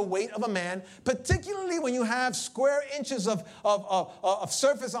sustain the weight of a man, particularly when you have square inches of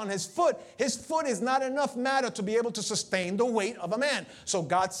surface on his foot. His foot is not enough matter to be able to sustain the weight of a man. So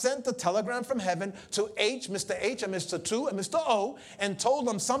God sent a telegram from heaven to Mr. H and Mr. 2 and Mr. O and told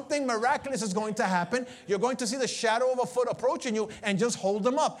them something miraculous is going to happen. You're going to see the shadow of a foot approaching you and just hold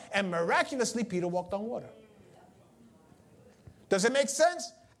them up. And miraculously, Peter walked on water. Does it make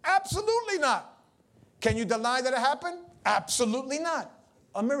sense? Absolutely not. Can you deny that it happened? Absolutely not.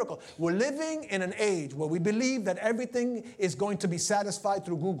 A miracle. We're living in an age where we believe that everything is going to be satisfied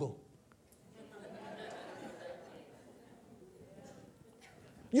through Google.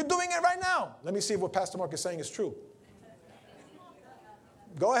 You're doing it right now. Let me see if what Pastor Mark is saying is true.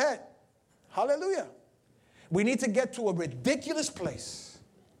 Go ahead. Hallelujah. We need to get to a ridiculous place.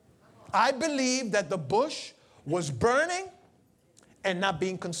 I believe that the bush was burning and not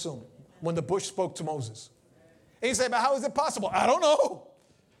being consumed when the bush spoke to Moses. And you say, but how is it possible? I don't know.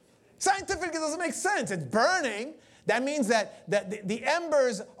 Scientifically, it doesn't make sense. It's burning. That means that the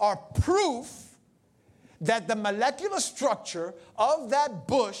embers are proof that the molecular structure of that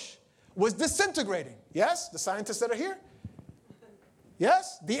bush was disintegrating. Yes? The scientists that are here?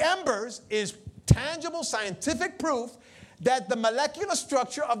 Yes? The embers is tangible scientific proof that the molecular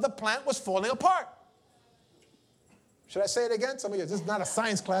structure of the plant was falling apart. Should I say it again? Some of you, this is not a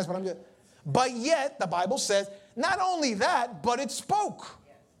science class, but I'm just... But yet, the Bible says, not only that, but it spoke.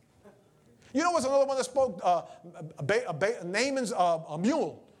 You know what's another one that spoke? Naaman's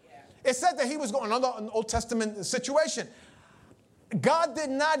mule. It said that he was going, another Old Testament situation. God did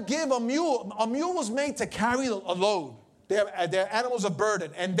not give a mule. A mule was made to carry a load. They're animals of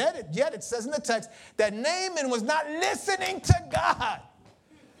burden. And yet it says in the text that Naaman was not listening to God.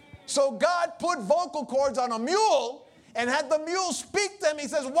 So God put vocal cords on a mule and had the mule speak to him. He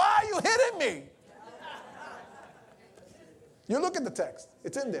says, why are you hitting me? You look at the text.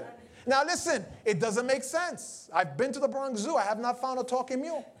 It's in there. Now listen, it doesn't make sense. I've been to the Bronx Zoo. I have not found a talking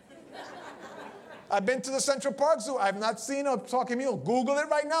mule. I've been to the Central Park Zoo. I have not seen a talking mule. Google it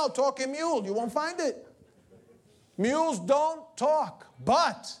right now, talking mule. You won't find it. Mules don't talk,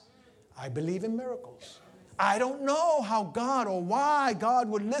 but I believe in miracles. I don't know how God or why God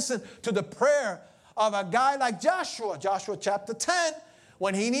would listen to the prayer of a guy like Joshua. Joshua chapter 10,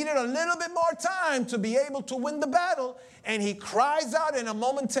 when he needed a little bit more time to be able to win the battle, and he cries out in a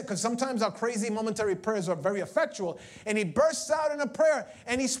moment, because sometimes our crazy momentary prayers are very effectual, and he bursts out in a prayer,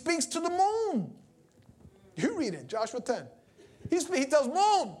 and he speaks to the moon. You read it, Joshua 10. He tells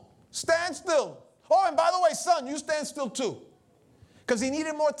moon, stand still. Oh, and by the way, sun, you stand still too. Because he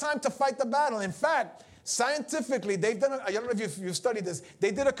needed more time to fight the battle. In fact, scientifically, they've done, I don't know if you've studied this,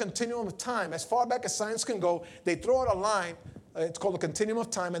 they did a continuum of time. As far back as science can go, they throw out a line, it's called a continuum of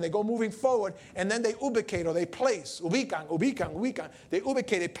time, and they go moving forward, and then they ubicate, or they place, ubican. They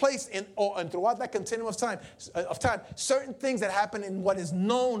ubicate, they place and throughout that continuum of time, certain things that happen in what is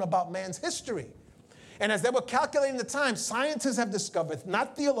known about man's history. And as they were calculating the time, scientists have discovered,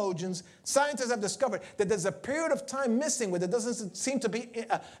 not theologians, scientists have discovered that there's a period of time missing where there doesn't seem to be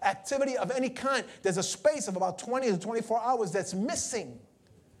activity of any kind. There's a space of about 20 to 24 hours that's missing.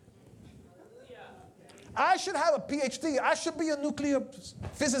 I should have a PhD. I should be a nuclear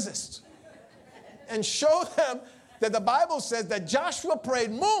physicist and show them that the Bible says that Joshua prayed,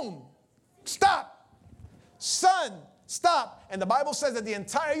 moon, stop, sun, stop. And the Bible says that the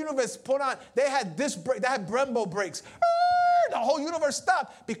entire universe put on, they had Brembo brakes. The whole universe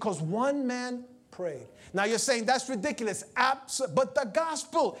stopped because one man prayed. Now you're saying that's ridiculous. But the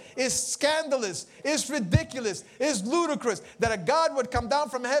gospel is scandalous, it's ridiculous, it's ludicrous. That a God would come down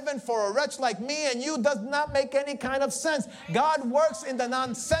from heaven for a wretch like me and you does not make any kind of sense. God works in the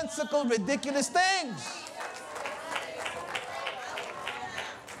nonsensical, ridiculous things.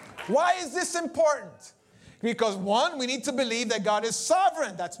 Why is this important? Because one, we need to believe that God is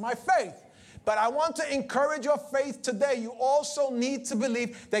sovereign. That's my faith. But I want to encourage your faith today. You also need to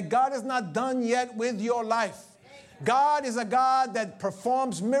believe that God is not done yet with your life. God is a God that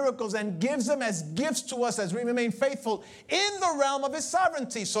performs miracles and gives them as gifts to us as we remain faithful in the realm of his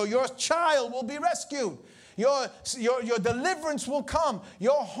sovereignty. So your child will be rescued. Your deliverance will come.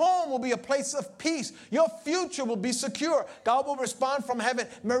 Your home will be a place of peace. Your future will be secure. God will respond from heaven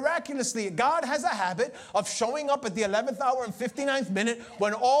miraculously. God has a habit of showing up at the 11th hour and 59th minute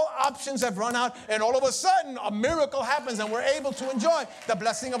when all options have run out, and all of a sudden a miracle happens and we're able to enjoy the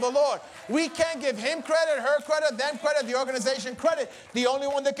blessing of the Lord. We can't give him credit, her credit, them credit, the organization credit. The only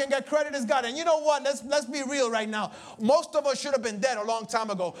one that can get credit is God. And you know what? Let's be real right now. Most of us should have been dead a long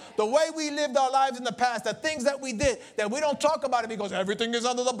time ago. The way we lived our lives in the past, the things that we did, that we don't talk about it because everything is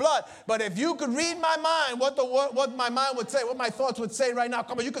under the blood. But if you could read my mind, what my mind would say, what my thoughts would say right now,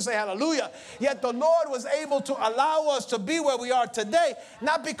 come on, you can say hallelujah. Yet the Lord was able to allow us to be where we are today,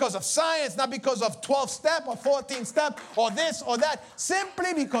 not because of science, not because of 12-step or 14-step or this or that,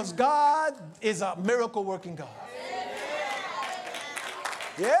 simply because God is a miracle-working God.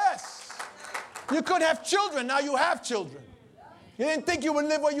 Yes. You could have children, now you have children. You didn't think you would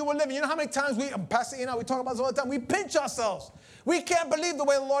live where you were living. You know how many times Pastor, we talk about this all the time. We pinch ourselves. We can't believe the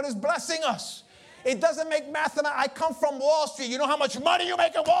way the Lord is blessing us. It doesn't make mathematics. I come from Wall Street. You know how much money you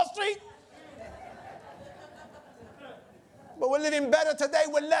make in Wall Street? But we're living better today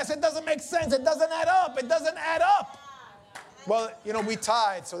with less. It doesn't make sense. It doesn't add up. It doesn't add up. Well, we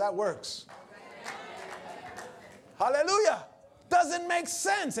tithe, so that works. Hallelujah. Doesn't make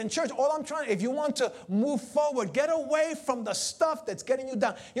sense. In church, if you want to move forward, get away from the stuff that's getting you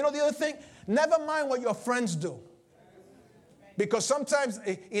down. You know the other thing? Never mind what your friends do. Because sometimes,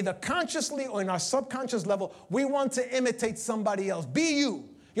 either consciously or in our subconscious level, we want to imitate somebody else. Be you.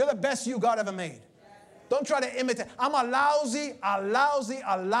 You're the best you God ever made. Don't try to imitate. I'm a lousy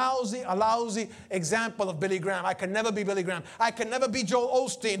example of Billy Graham. I can never be Billy Graham. I can never be Joel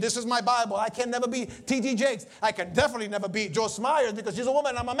Osteen. This is my Bible. I can never be T.D. Jakes. I can definitely never be Joyce Myers because she's a woman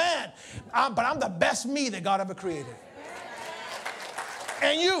and I'm a man. But I'm the best me that God ever created.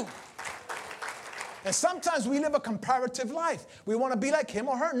 And you. And sometimes we live a comparative life. We want to be like him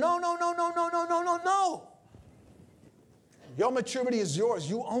or her. No. Your maturity is yours.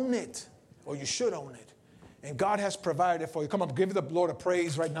 You own it, or you should own it. And God has provided it for you. Come on, give the Lord a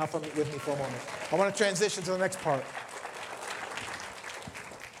praise right now with me for a moment. I want to transition to the next part.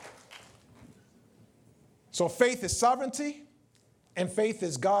 So faith is sovereignty, and faith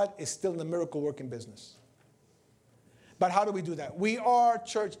is God is still in the miracle working business. But how do we do that? We are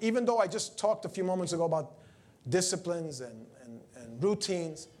church, even though I just talked a few moments ago about disciplines and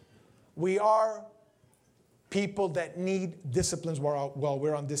routines, we are people that need disciplines while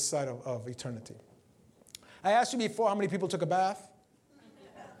we're on this side of eternity. I asked you before how many people took a bath.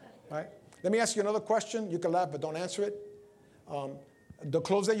 Right? Let me ask you another question. You can laugh, but don't answer it. The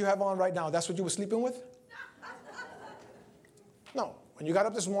clothes that you have on right now, that's what you were sleeping with? No. When you got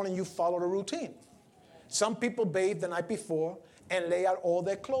up this morning, you followed a routine. Some people bathe the night before and lay out all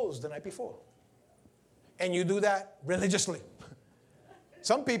their clothes the night before. And you do that religiously.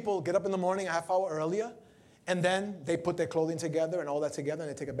 Some people get up in the morning a half hour earlier, and then they put their clothing together and all that together,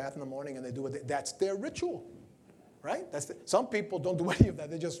 and they take a bath in the morning, and they do it. That's their ritual, right? Some people don't do any of that.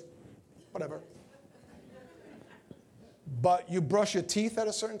 They just, whatever. But you brush your teeth at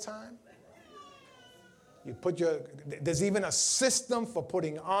a certain time. There's even a system for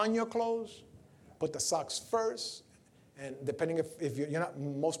putting on your clothes. Put the socks first. And depending if you're not,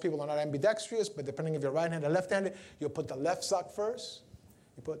 most people are not ambidextrous, but depending if you're right-handed or left-handed, you'll put the left sock first.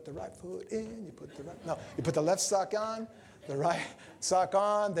 You put the right foot in, you put the left sock on, the right sock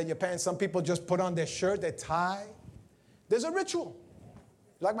on, then your pants. Some people just put on their shirt, their tie. There's a ritual.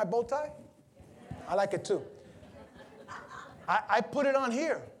 You like my bow tie? I like it too. I put it on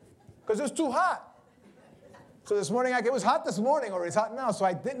here because it was too hot. So this morning, it was hot this morning, or it's hot now, so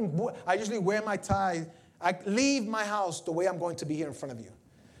I usually wear my tie. I leave my house the way I'm going to be here in front of you.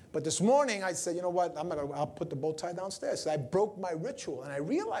 But this morning, I said, you know what, I'll put the bow tie downstairs. So I broke my ritual, and I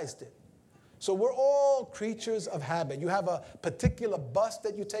realized it. So we're all creatures of habit. You have a particular bus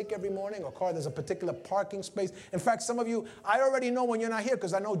that you take every morning, or car, there's a particular parking space. In fact, some of you, I already know when you're not here,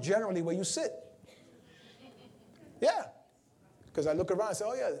 because I know generally where you sit. Yeah. Because I look around and say,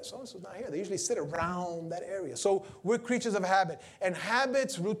 oh, yeah, so-and-so's not here. They usually sit around that area. So we're creatures of habit. And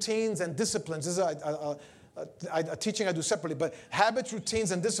habits, routines, and disciplines, this is a teaching I do separately, but habits,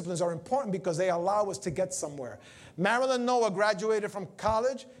 routines, and disciplines are important because they allow us to get somewhere. Marilyn Noah graduated from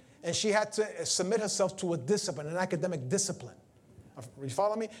college, and she had to submit herself to a discipline, an academic discipline. You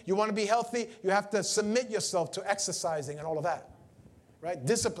follow me? You want to be healthy, you have to submit yourself to exercising and all of that. Right?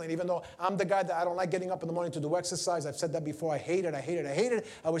 Discipline, even though I'm the guy that I don't like getting up in the morning to do exercise. I've said that before. I hate it.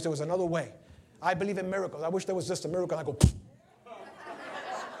 I wish there was another way. I believe in miracles. I wish there was just a miracle. I go,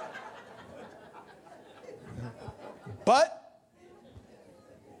 but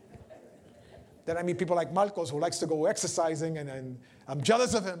then I meet people like Marcos who likes to go exercising, and I'm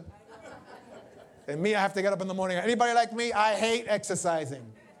jealous of him. And me, I have to get up in the morning. Anybody like me? I hate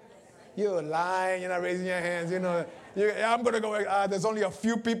exercising. You're lying. You're not raising your hands. You know. I'm going to go, there's only a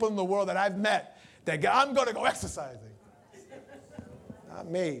few people in the world that I've met that I'm going to go exercising.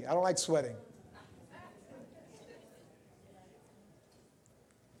 Not me. I don't like sweating.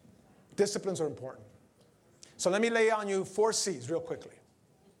 Disciplines are important. So let me lay on you 4 C's real quickly.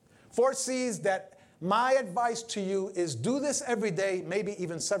 4 C's that my advice to you is do this every day, maybe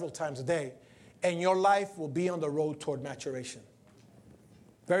even several times a day, and your life will be on the road toward maturation.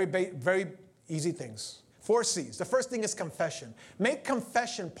 Very easy things. 4 C's. The first thing is confession. Make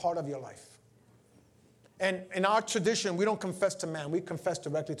confession part of your life. And in our tradition, we don't confess to man. We confess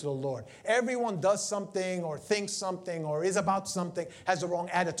directly to the Lord. Everyone does something or thinks something or is about something, has the wrong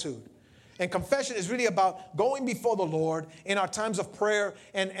attitude. And confession is really about going before the Lord in our times of prayer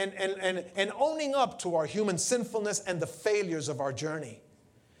and owning up to our human sinfulness and the failures of our journey.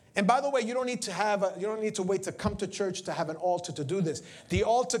 And by the way, you don't need to wait to come to church to have an altar to do this. The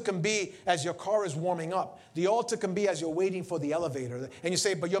altar can be as your car is warming up. The altar can be as you're waiting for the elevator. And you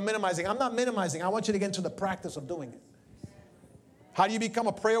say, but you're minimizing. I'm not minimizing. I want you to get into the practice of doing it. How do you become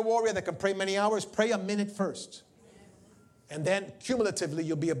a prayer warrior that can pray many hours? Pray a minute first. And then cumulatively,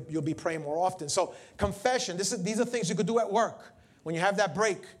 you'll be praying more often. So confession, these are things you could do at work when you have that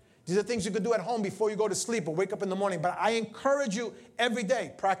break. These are things you could do at home before you go to sleep or wake up in the morning. But I encourage you every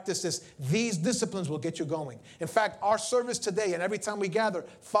day, practice this. These disciplines will get you going. In fact, our service today and every time we gather,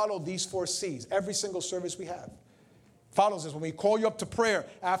 follow these 4 C's. Every single service we have follows this. When we call you up to prayer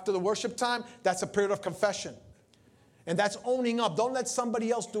after the worship time, that's a period of confession. And that's owning up. Don't let somebody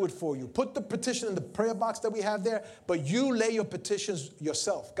else do it for you. Put the petition in the prayer box that we have there, but you lay your petitions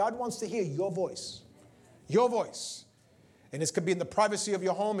yourself. God wants to hear your voice. Your voice. And this could be in the privacy of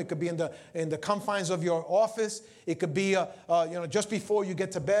your home. It could be in the confines of your office. It could be just before you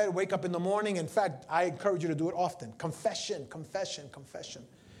get to bed, wake up in the morning. In fact, I encourage you to do it often. Confession, confession, confession.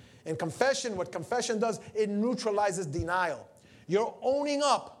 And confession, what confession does, it neutralizes denial. You're owning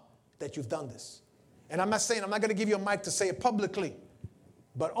up that you've done this. And I'm not going to give you a mic to say it publicly.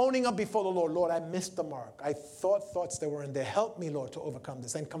 But owning up before the Lord, Lord, I missed the mark. I thought thoughts that were in there. Help me, Lord, to overcome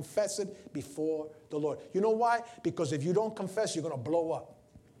this. And confess it before the Lord. You know why? Because if you don't confess, you're going to blow up.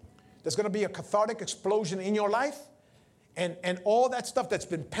 There's going to be a cathartic explosion in your life. And all that stuff that's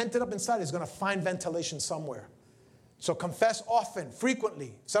been pent up inside is going to find ventilation somewhere. So confess often,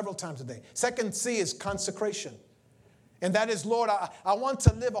 frequently, several times a day. Second C is consecration. And that is, Lord, I want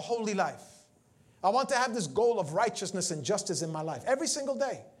to live a holy life. I want to have this goal of righteousness and justice in my life every single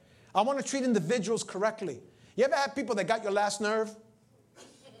day. I want to treat individuals correctly. You ever have people that got your last nerve?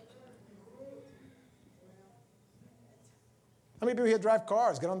 How many people here drive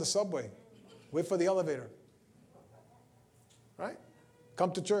cars, get on the subway, wait for the elevator? Right?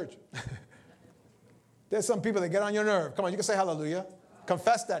 Come to church. There's some people that get on your nerve. Come on, you can say hallelujah.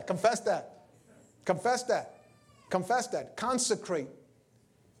 Confess that, confess that, confess that, confess that. Consecrate.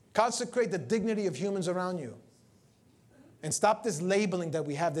 Consecrate the dignity of humans around you. And stop this labeling that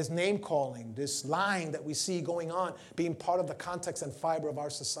we have, this name calling, this lying that we see going on, being part of the context and fiber of our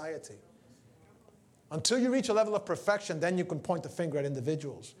society. Until you reach a level of perfection, then you can point the finger at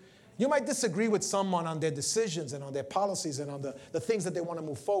individuals. You might disagree with someone on their decisions and on their policies and on the things that they want to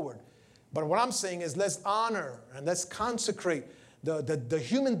move forward. But what I'm saying is let's honor and let's consecrate the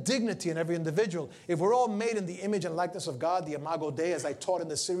human dignity in every individual. If we're all made in the image and likeness of God, the Imago Dei, as I taught in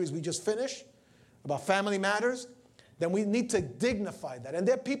the series we just finished about family matters, then we need to dignify that. And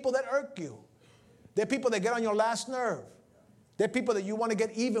there are people that irk you. There are people that get on your last nerve. There are people that you want to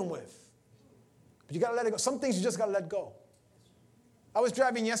get even with. But you got to let it go. Some things you just got to let go. I was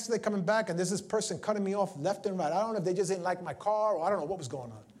driving yesterday coming back, and there's this person cutting me off left and right. I don't know if they just didn't like my car, or I don't know what was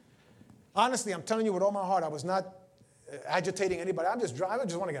going on. Honestly, I'm telling you with all my heart, I was not agitating anybody. I just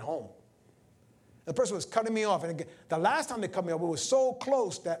want to get home. The person was cutting me off. And the last time they cut me off, it was so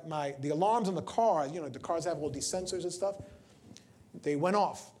close that the alarms in the car, the cars have all these sensors and stuff, they went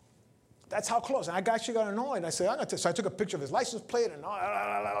off. That's how close. And I actually got annoyed. And I said, so I took a picture of his license plate.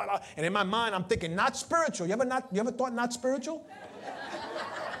 And in my mind, I'm thinking, not spiritual. You ever thought not spiritual?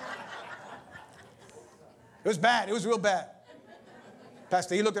 It was bad. It was real bad.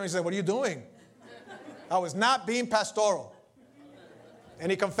 Pastor, he looked at me and said, what are you doing? I was not being pastoral.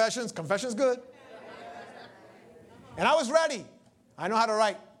 Any confessions? Confession's good. And I was ready. I know how to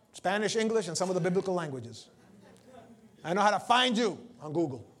write Spanish, English, and some of the biblical languages. I know how to find you on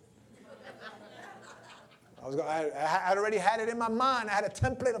Google. I already had it in my mind. I had a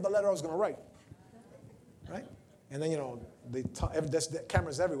template of the letter I was going to write. Right? And then, there's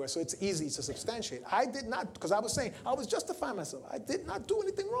cameras everywhere, so it's easy to substantiate. I did not, because I was justifying myself. I did not do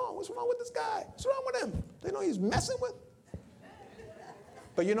anything wrong. What's wrong with this guy? What's wrong with him? They know he's messing with.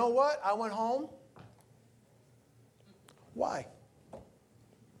 But you know what? I went home. Why?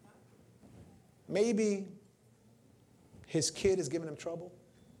 Maybe his kid is giving him trouble.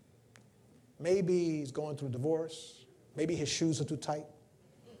 Maybe he's going through divorce. Maybe his shoes are too tight.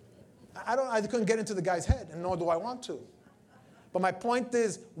 I couldn't get into the guy's head, and nor do I want to. But my point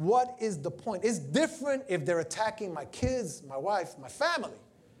is, what is the point? It's different if they're attacking my kids, my wife, my family.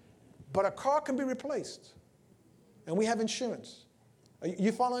 But a car can be replaced. And we have insurance. Are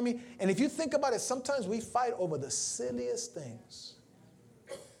you following me? And if you think about it, sometimes we fight over the silliest things.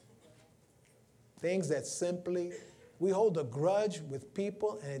 Things that simply, we hold a grudge with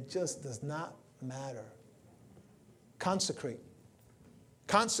people, and it just does not matter. Consecrate.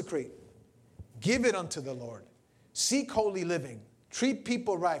 Consecrate. Give it unto the Lord. Seek holy living. Treat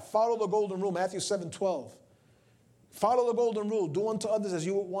people right. Follow the golden rule, Matthew 7:12. Follow the golden rule. Do unto others as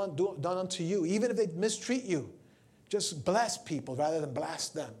you would want done unto you. Even if they mistreat you, just bless people rather than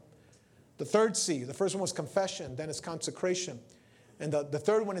blast them. The third C, the first one was confession, then it's consecration. And the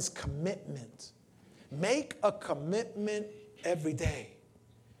third one is commitment. Make a commitment every day.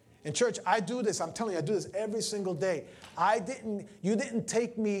 And church, I do this. I'm telling you, I do this every single day. You didn't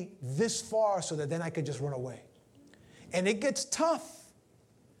take me this far so that then I could just run away. And it gets tough.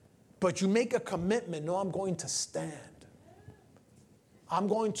 But you make a commitment. No, I'm going to stand. I'm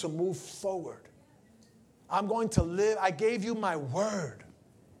going to move forward. I'm going to live. I gave you my word.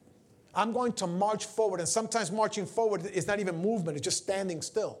 I'm going to march forward. And sometimes marching forward is not even movement. It's just standing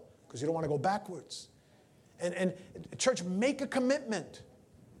still because you don't want to go backwards. And church, make a commitment.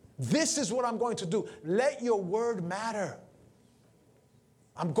 This is what I'm going to do. Let your word matter.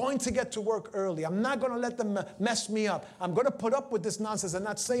 I'm going to get to work early. I'm not going to let them mess me up. I'm going to put up with this nonsense and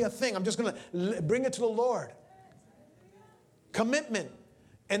not say a thing. I'm just going to bring it to the Lord. Commitment.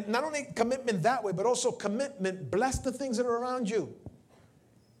 And not only commitment that way, but also commitment. Bless the things that are around you.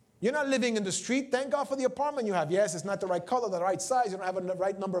 You're not living in the street. Thank God for the apartment you have. Yes, it's not the right color, the right size. You don't have the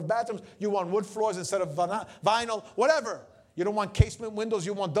right number of bathrooms. You want wood floors instead of vinyl, whatever. You don't want casement windows.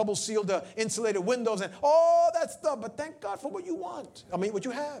 You want double sealed insulated windows and all that stuff. But thank God for what you want. What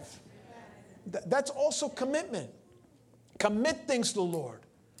you have. That's also commitment. Commit things to the Lord.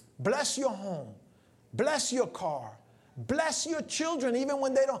 Bless your home. Bless your car. Bless your children even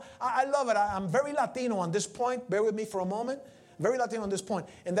when they don't. I love it. I'm very Latino on this point. Bear with me for a moment. Very Latino on this point.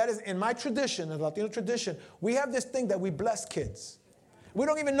 And that is in my tradition, the Latino tradition, we have this thing that we bless kids. We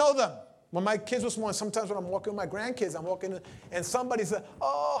don't even know them. When my kids were small, sometimes when I'm walking with my grandkids, I'm walking and somebody said,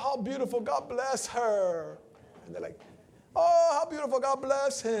 oh, how beautiful, God bless her. And they're like, oh, how beautiful, God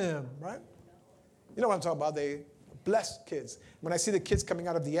bless him, right? You know what I'm talking about? They bless kids. When I see the kids coming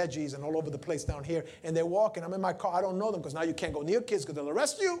out of the edgies and all over the place down here, and they're walking, I'm in my car, I don't know them because now you can't go near kids because they'll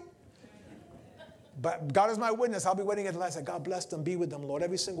arrest you. But God is my witness. I'll be waiting at the last. God bless them. Be with them, Lord.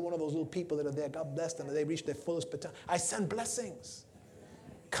 Every single one of those little people that are there, God bless them. And they reach their fullest potential. I send blessings.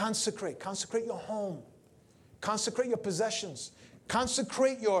 Consecrate. Consecrate your home. Consecrate your possessions.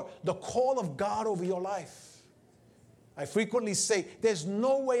 Consecrate the call of God over your life. I frequently say, there's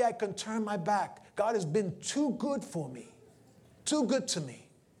no way I can turn my back. God has been too good for me. Too good to me.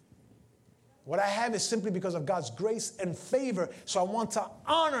 What I have is simply because of God's grace and favor. So I want to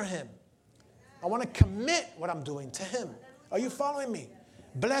honor him. I want to commit what I'm doing to him. Are you following me?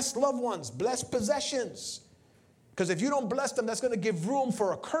 Bless loved ones. Bless possessions. Because if you don't bless them, that's going to give room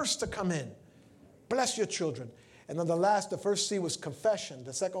for a curse to come in. Bless your children. And then the first C was confession.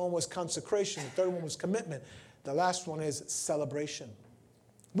 The second one was consecration. The third one was commitment. The last one is celebration.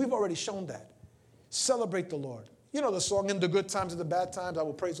 We've already shown that. Celebrate the Lord. You know the song, in the good times and the bad times, I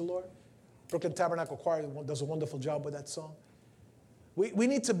will praise the Lord. Brooklyn Tabernacle Choir does a wonderful job with that song. We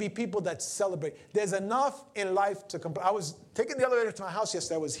need to be people that celebrate. There's enough in life to complain. I was taking the elevator to my house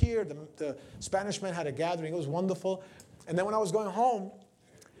yesterday. I was here. The Spanish men had a gathering. It was wonderful. And then when I was going home,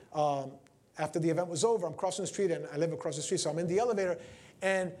 after the event was over, I'm crossing the street, and I live across the street, so I'm in the elevator.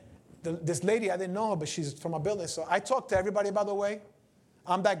 And this lady, I didn't know her, but she's from my building. So I talked to everybody, by the way.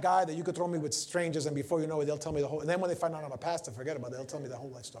 I'm that guy that you could throw me with strangers, and before you know it, they'll tell me the whole. And then when they find out I'm a pastor, forget about it. They'll tell me the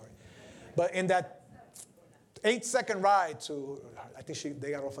whole life story. But in that 8-second ride to, I think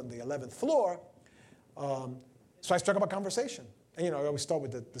they got off on the 11th floor. So I struck up a conversation. And, I always start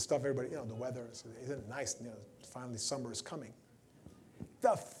with the stuff everybody, the weather. Isn't it nice? Finally summer is coming.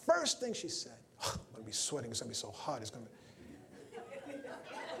 The first thing she said, I'm going to be sweating. It's going to be so hot. It's going to be.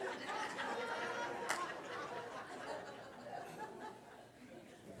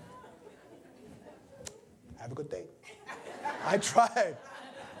 Have a good day. I tried,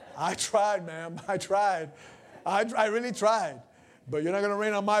 ma'am. I tried. I really tried. But you're not going to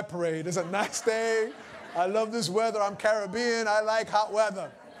rain on my parade. It's a nice day. I love this weather. I'm Caribbean. I like hot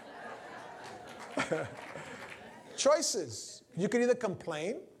weather. Choices. You can either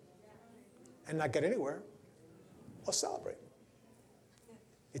complain and not get anywhere or celebrate.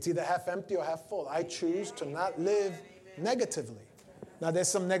 It's either half empty or half full. I choose to not live negatively. Now, there's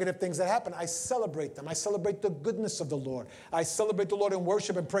some negative things that happen. I celebrate them. I celebrate the goodness of the Lord. I celebrate the Lord in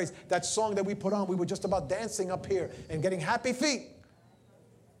worship and praise. That song that we put on, we were just about dancing up here and getting happy feet.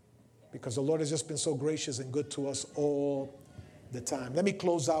 Because the Lord has just been so gracious and good to us all the time. Let me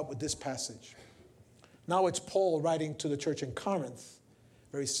close out with this passage. Now it's Paul writing to the church in Corinth,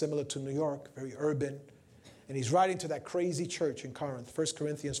 very similar to New York, very urban. And he's writing to that crazy church in Corinth, 1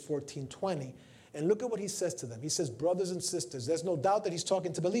 Corinthians 14:20. And look at what he says to them. He says, brothers and sisters. There's no doubt that he's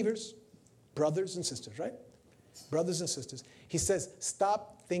talking to believers. Brothers and sisters, right? Brothers and sisters. He says,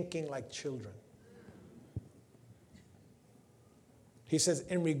 stop thinking like children. He says,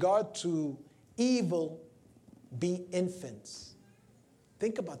 in regard to evil, be infants.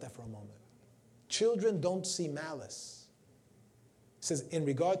 Think about that for a moment. Children don't see malice. He says, in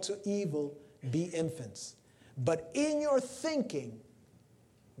regard to evil, be infants. But in your thinking,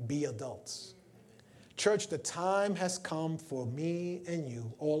 be adults. Church, the time has come for me and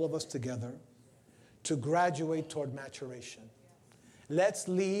you, all of us together, to graduate toward maturation. Let's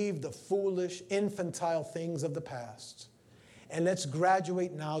leave the foolish, infantile things of the past, and let's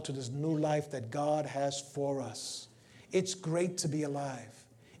graduate now to this new life that God has for us. It's great to be alive.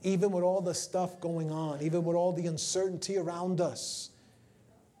 Even with all the stuff going on, even with all the uncertainty around us,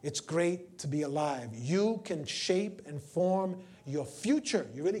 it's great to be alive. You can shape and form your future.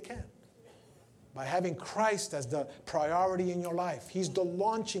 You really can. By having Christ as the priority in your life. He's the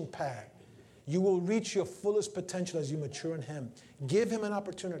launching pad. You will reach your fullest potential as you mature in Him. Give Him an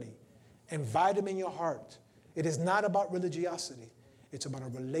opportunity. Invite Him in your heart. It is not about religiosity. It's about a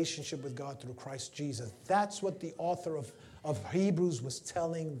relationship with God through Christ Jesus. That's what the author of Hebrews was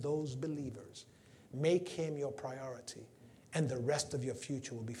telling those believers. Make Him your priority, and the rest of your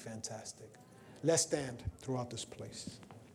future will be fantastic. Let's stand throughout this place.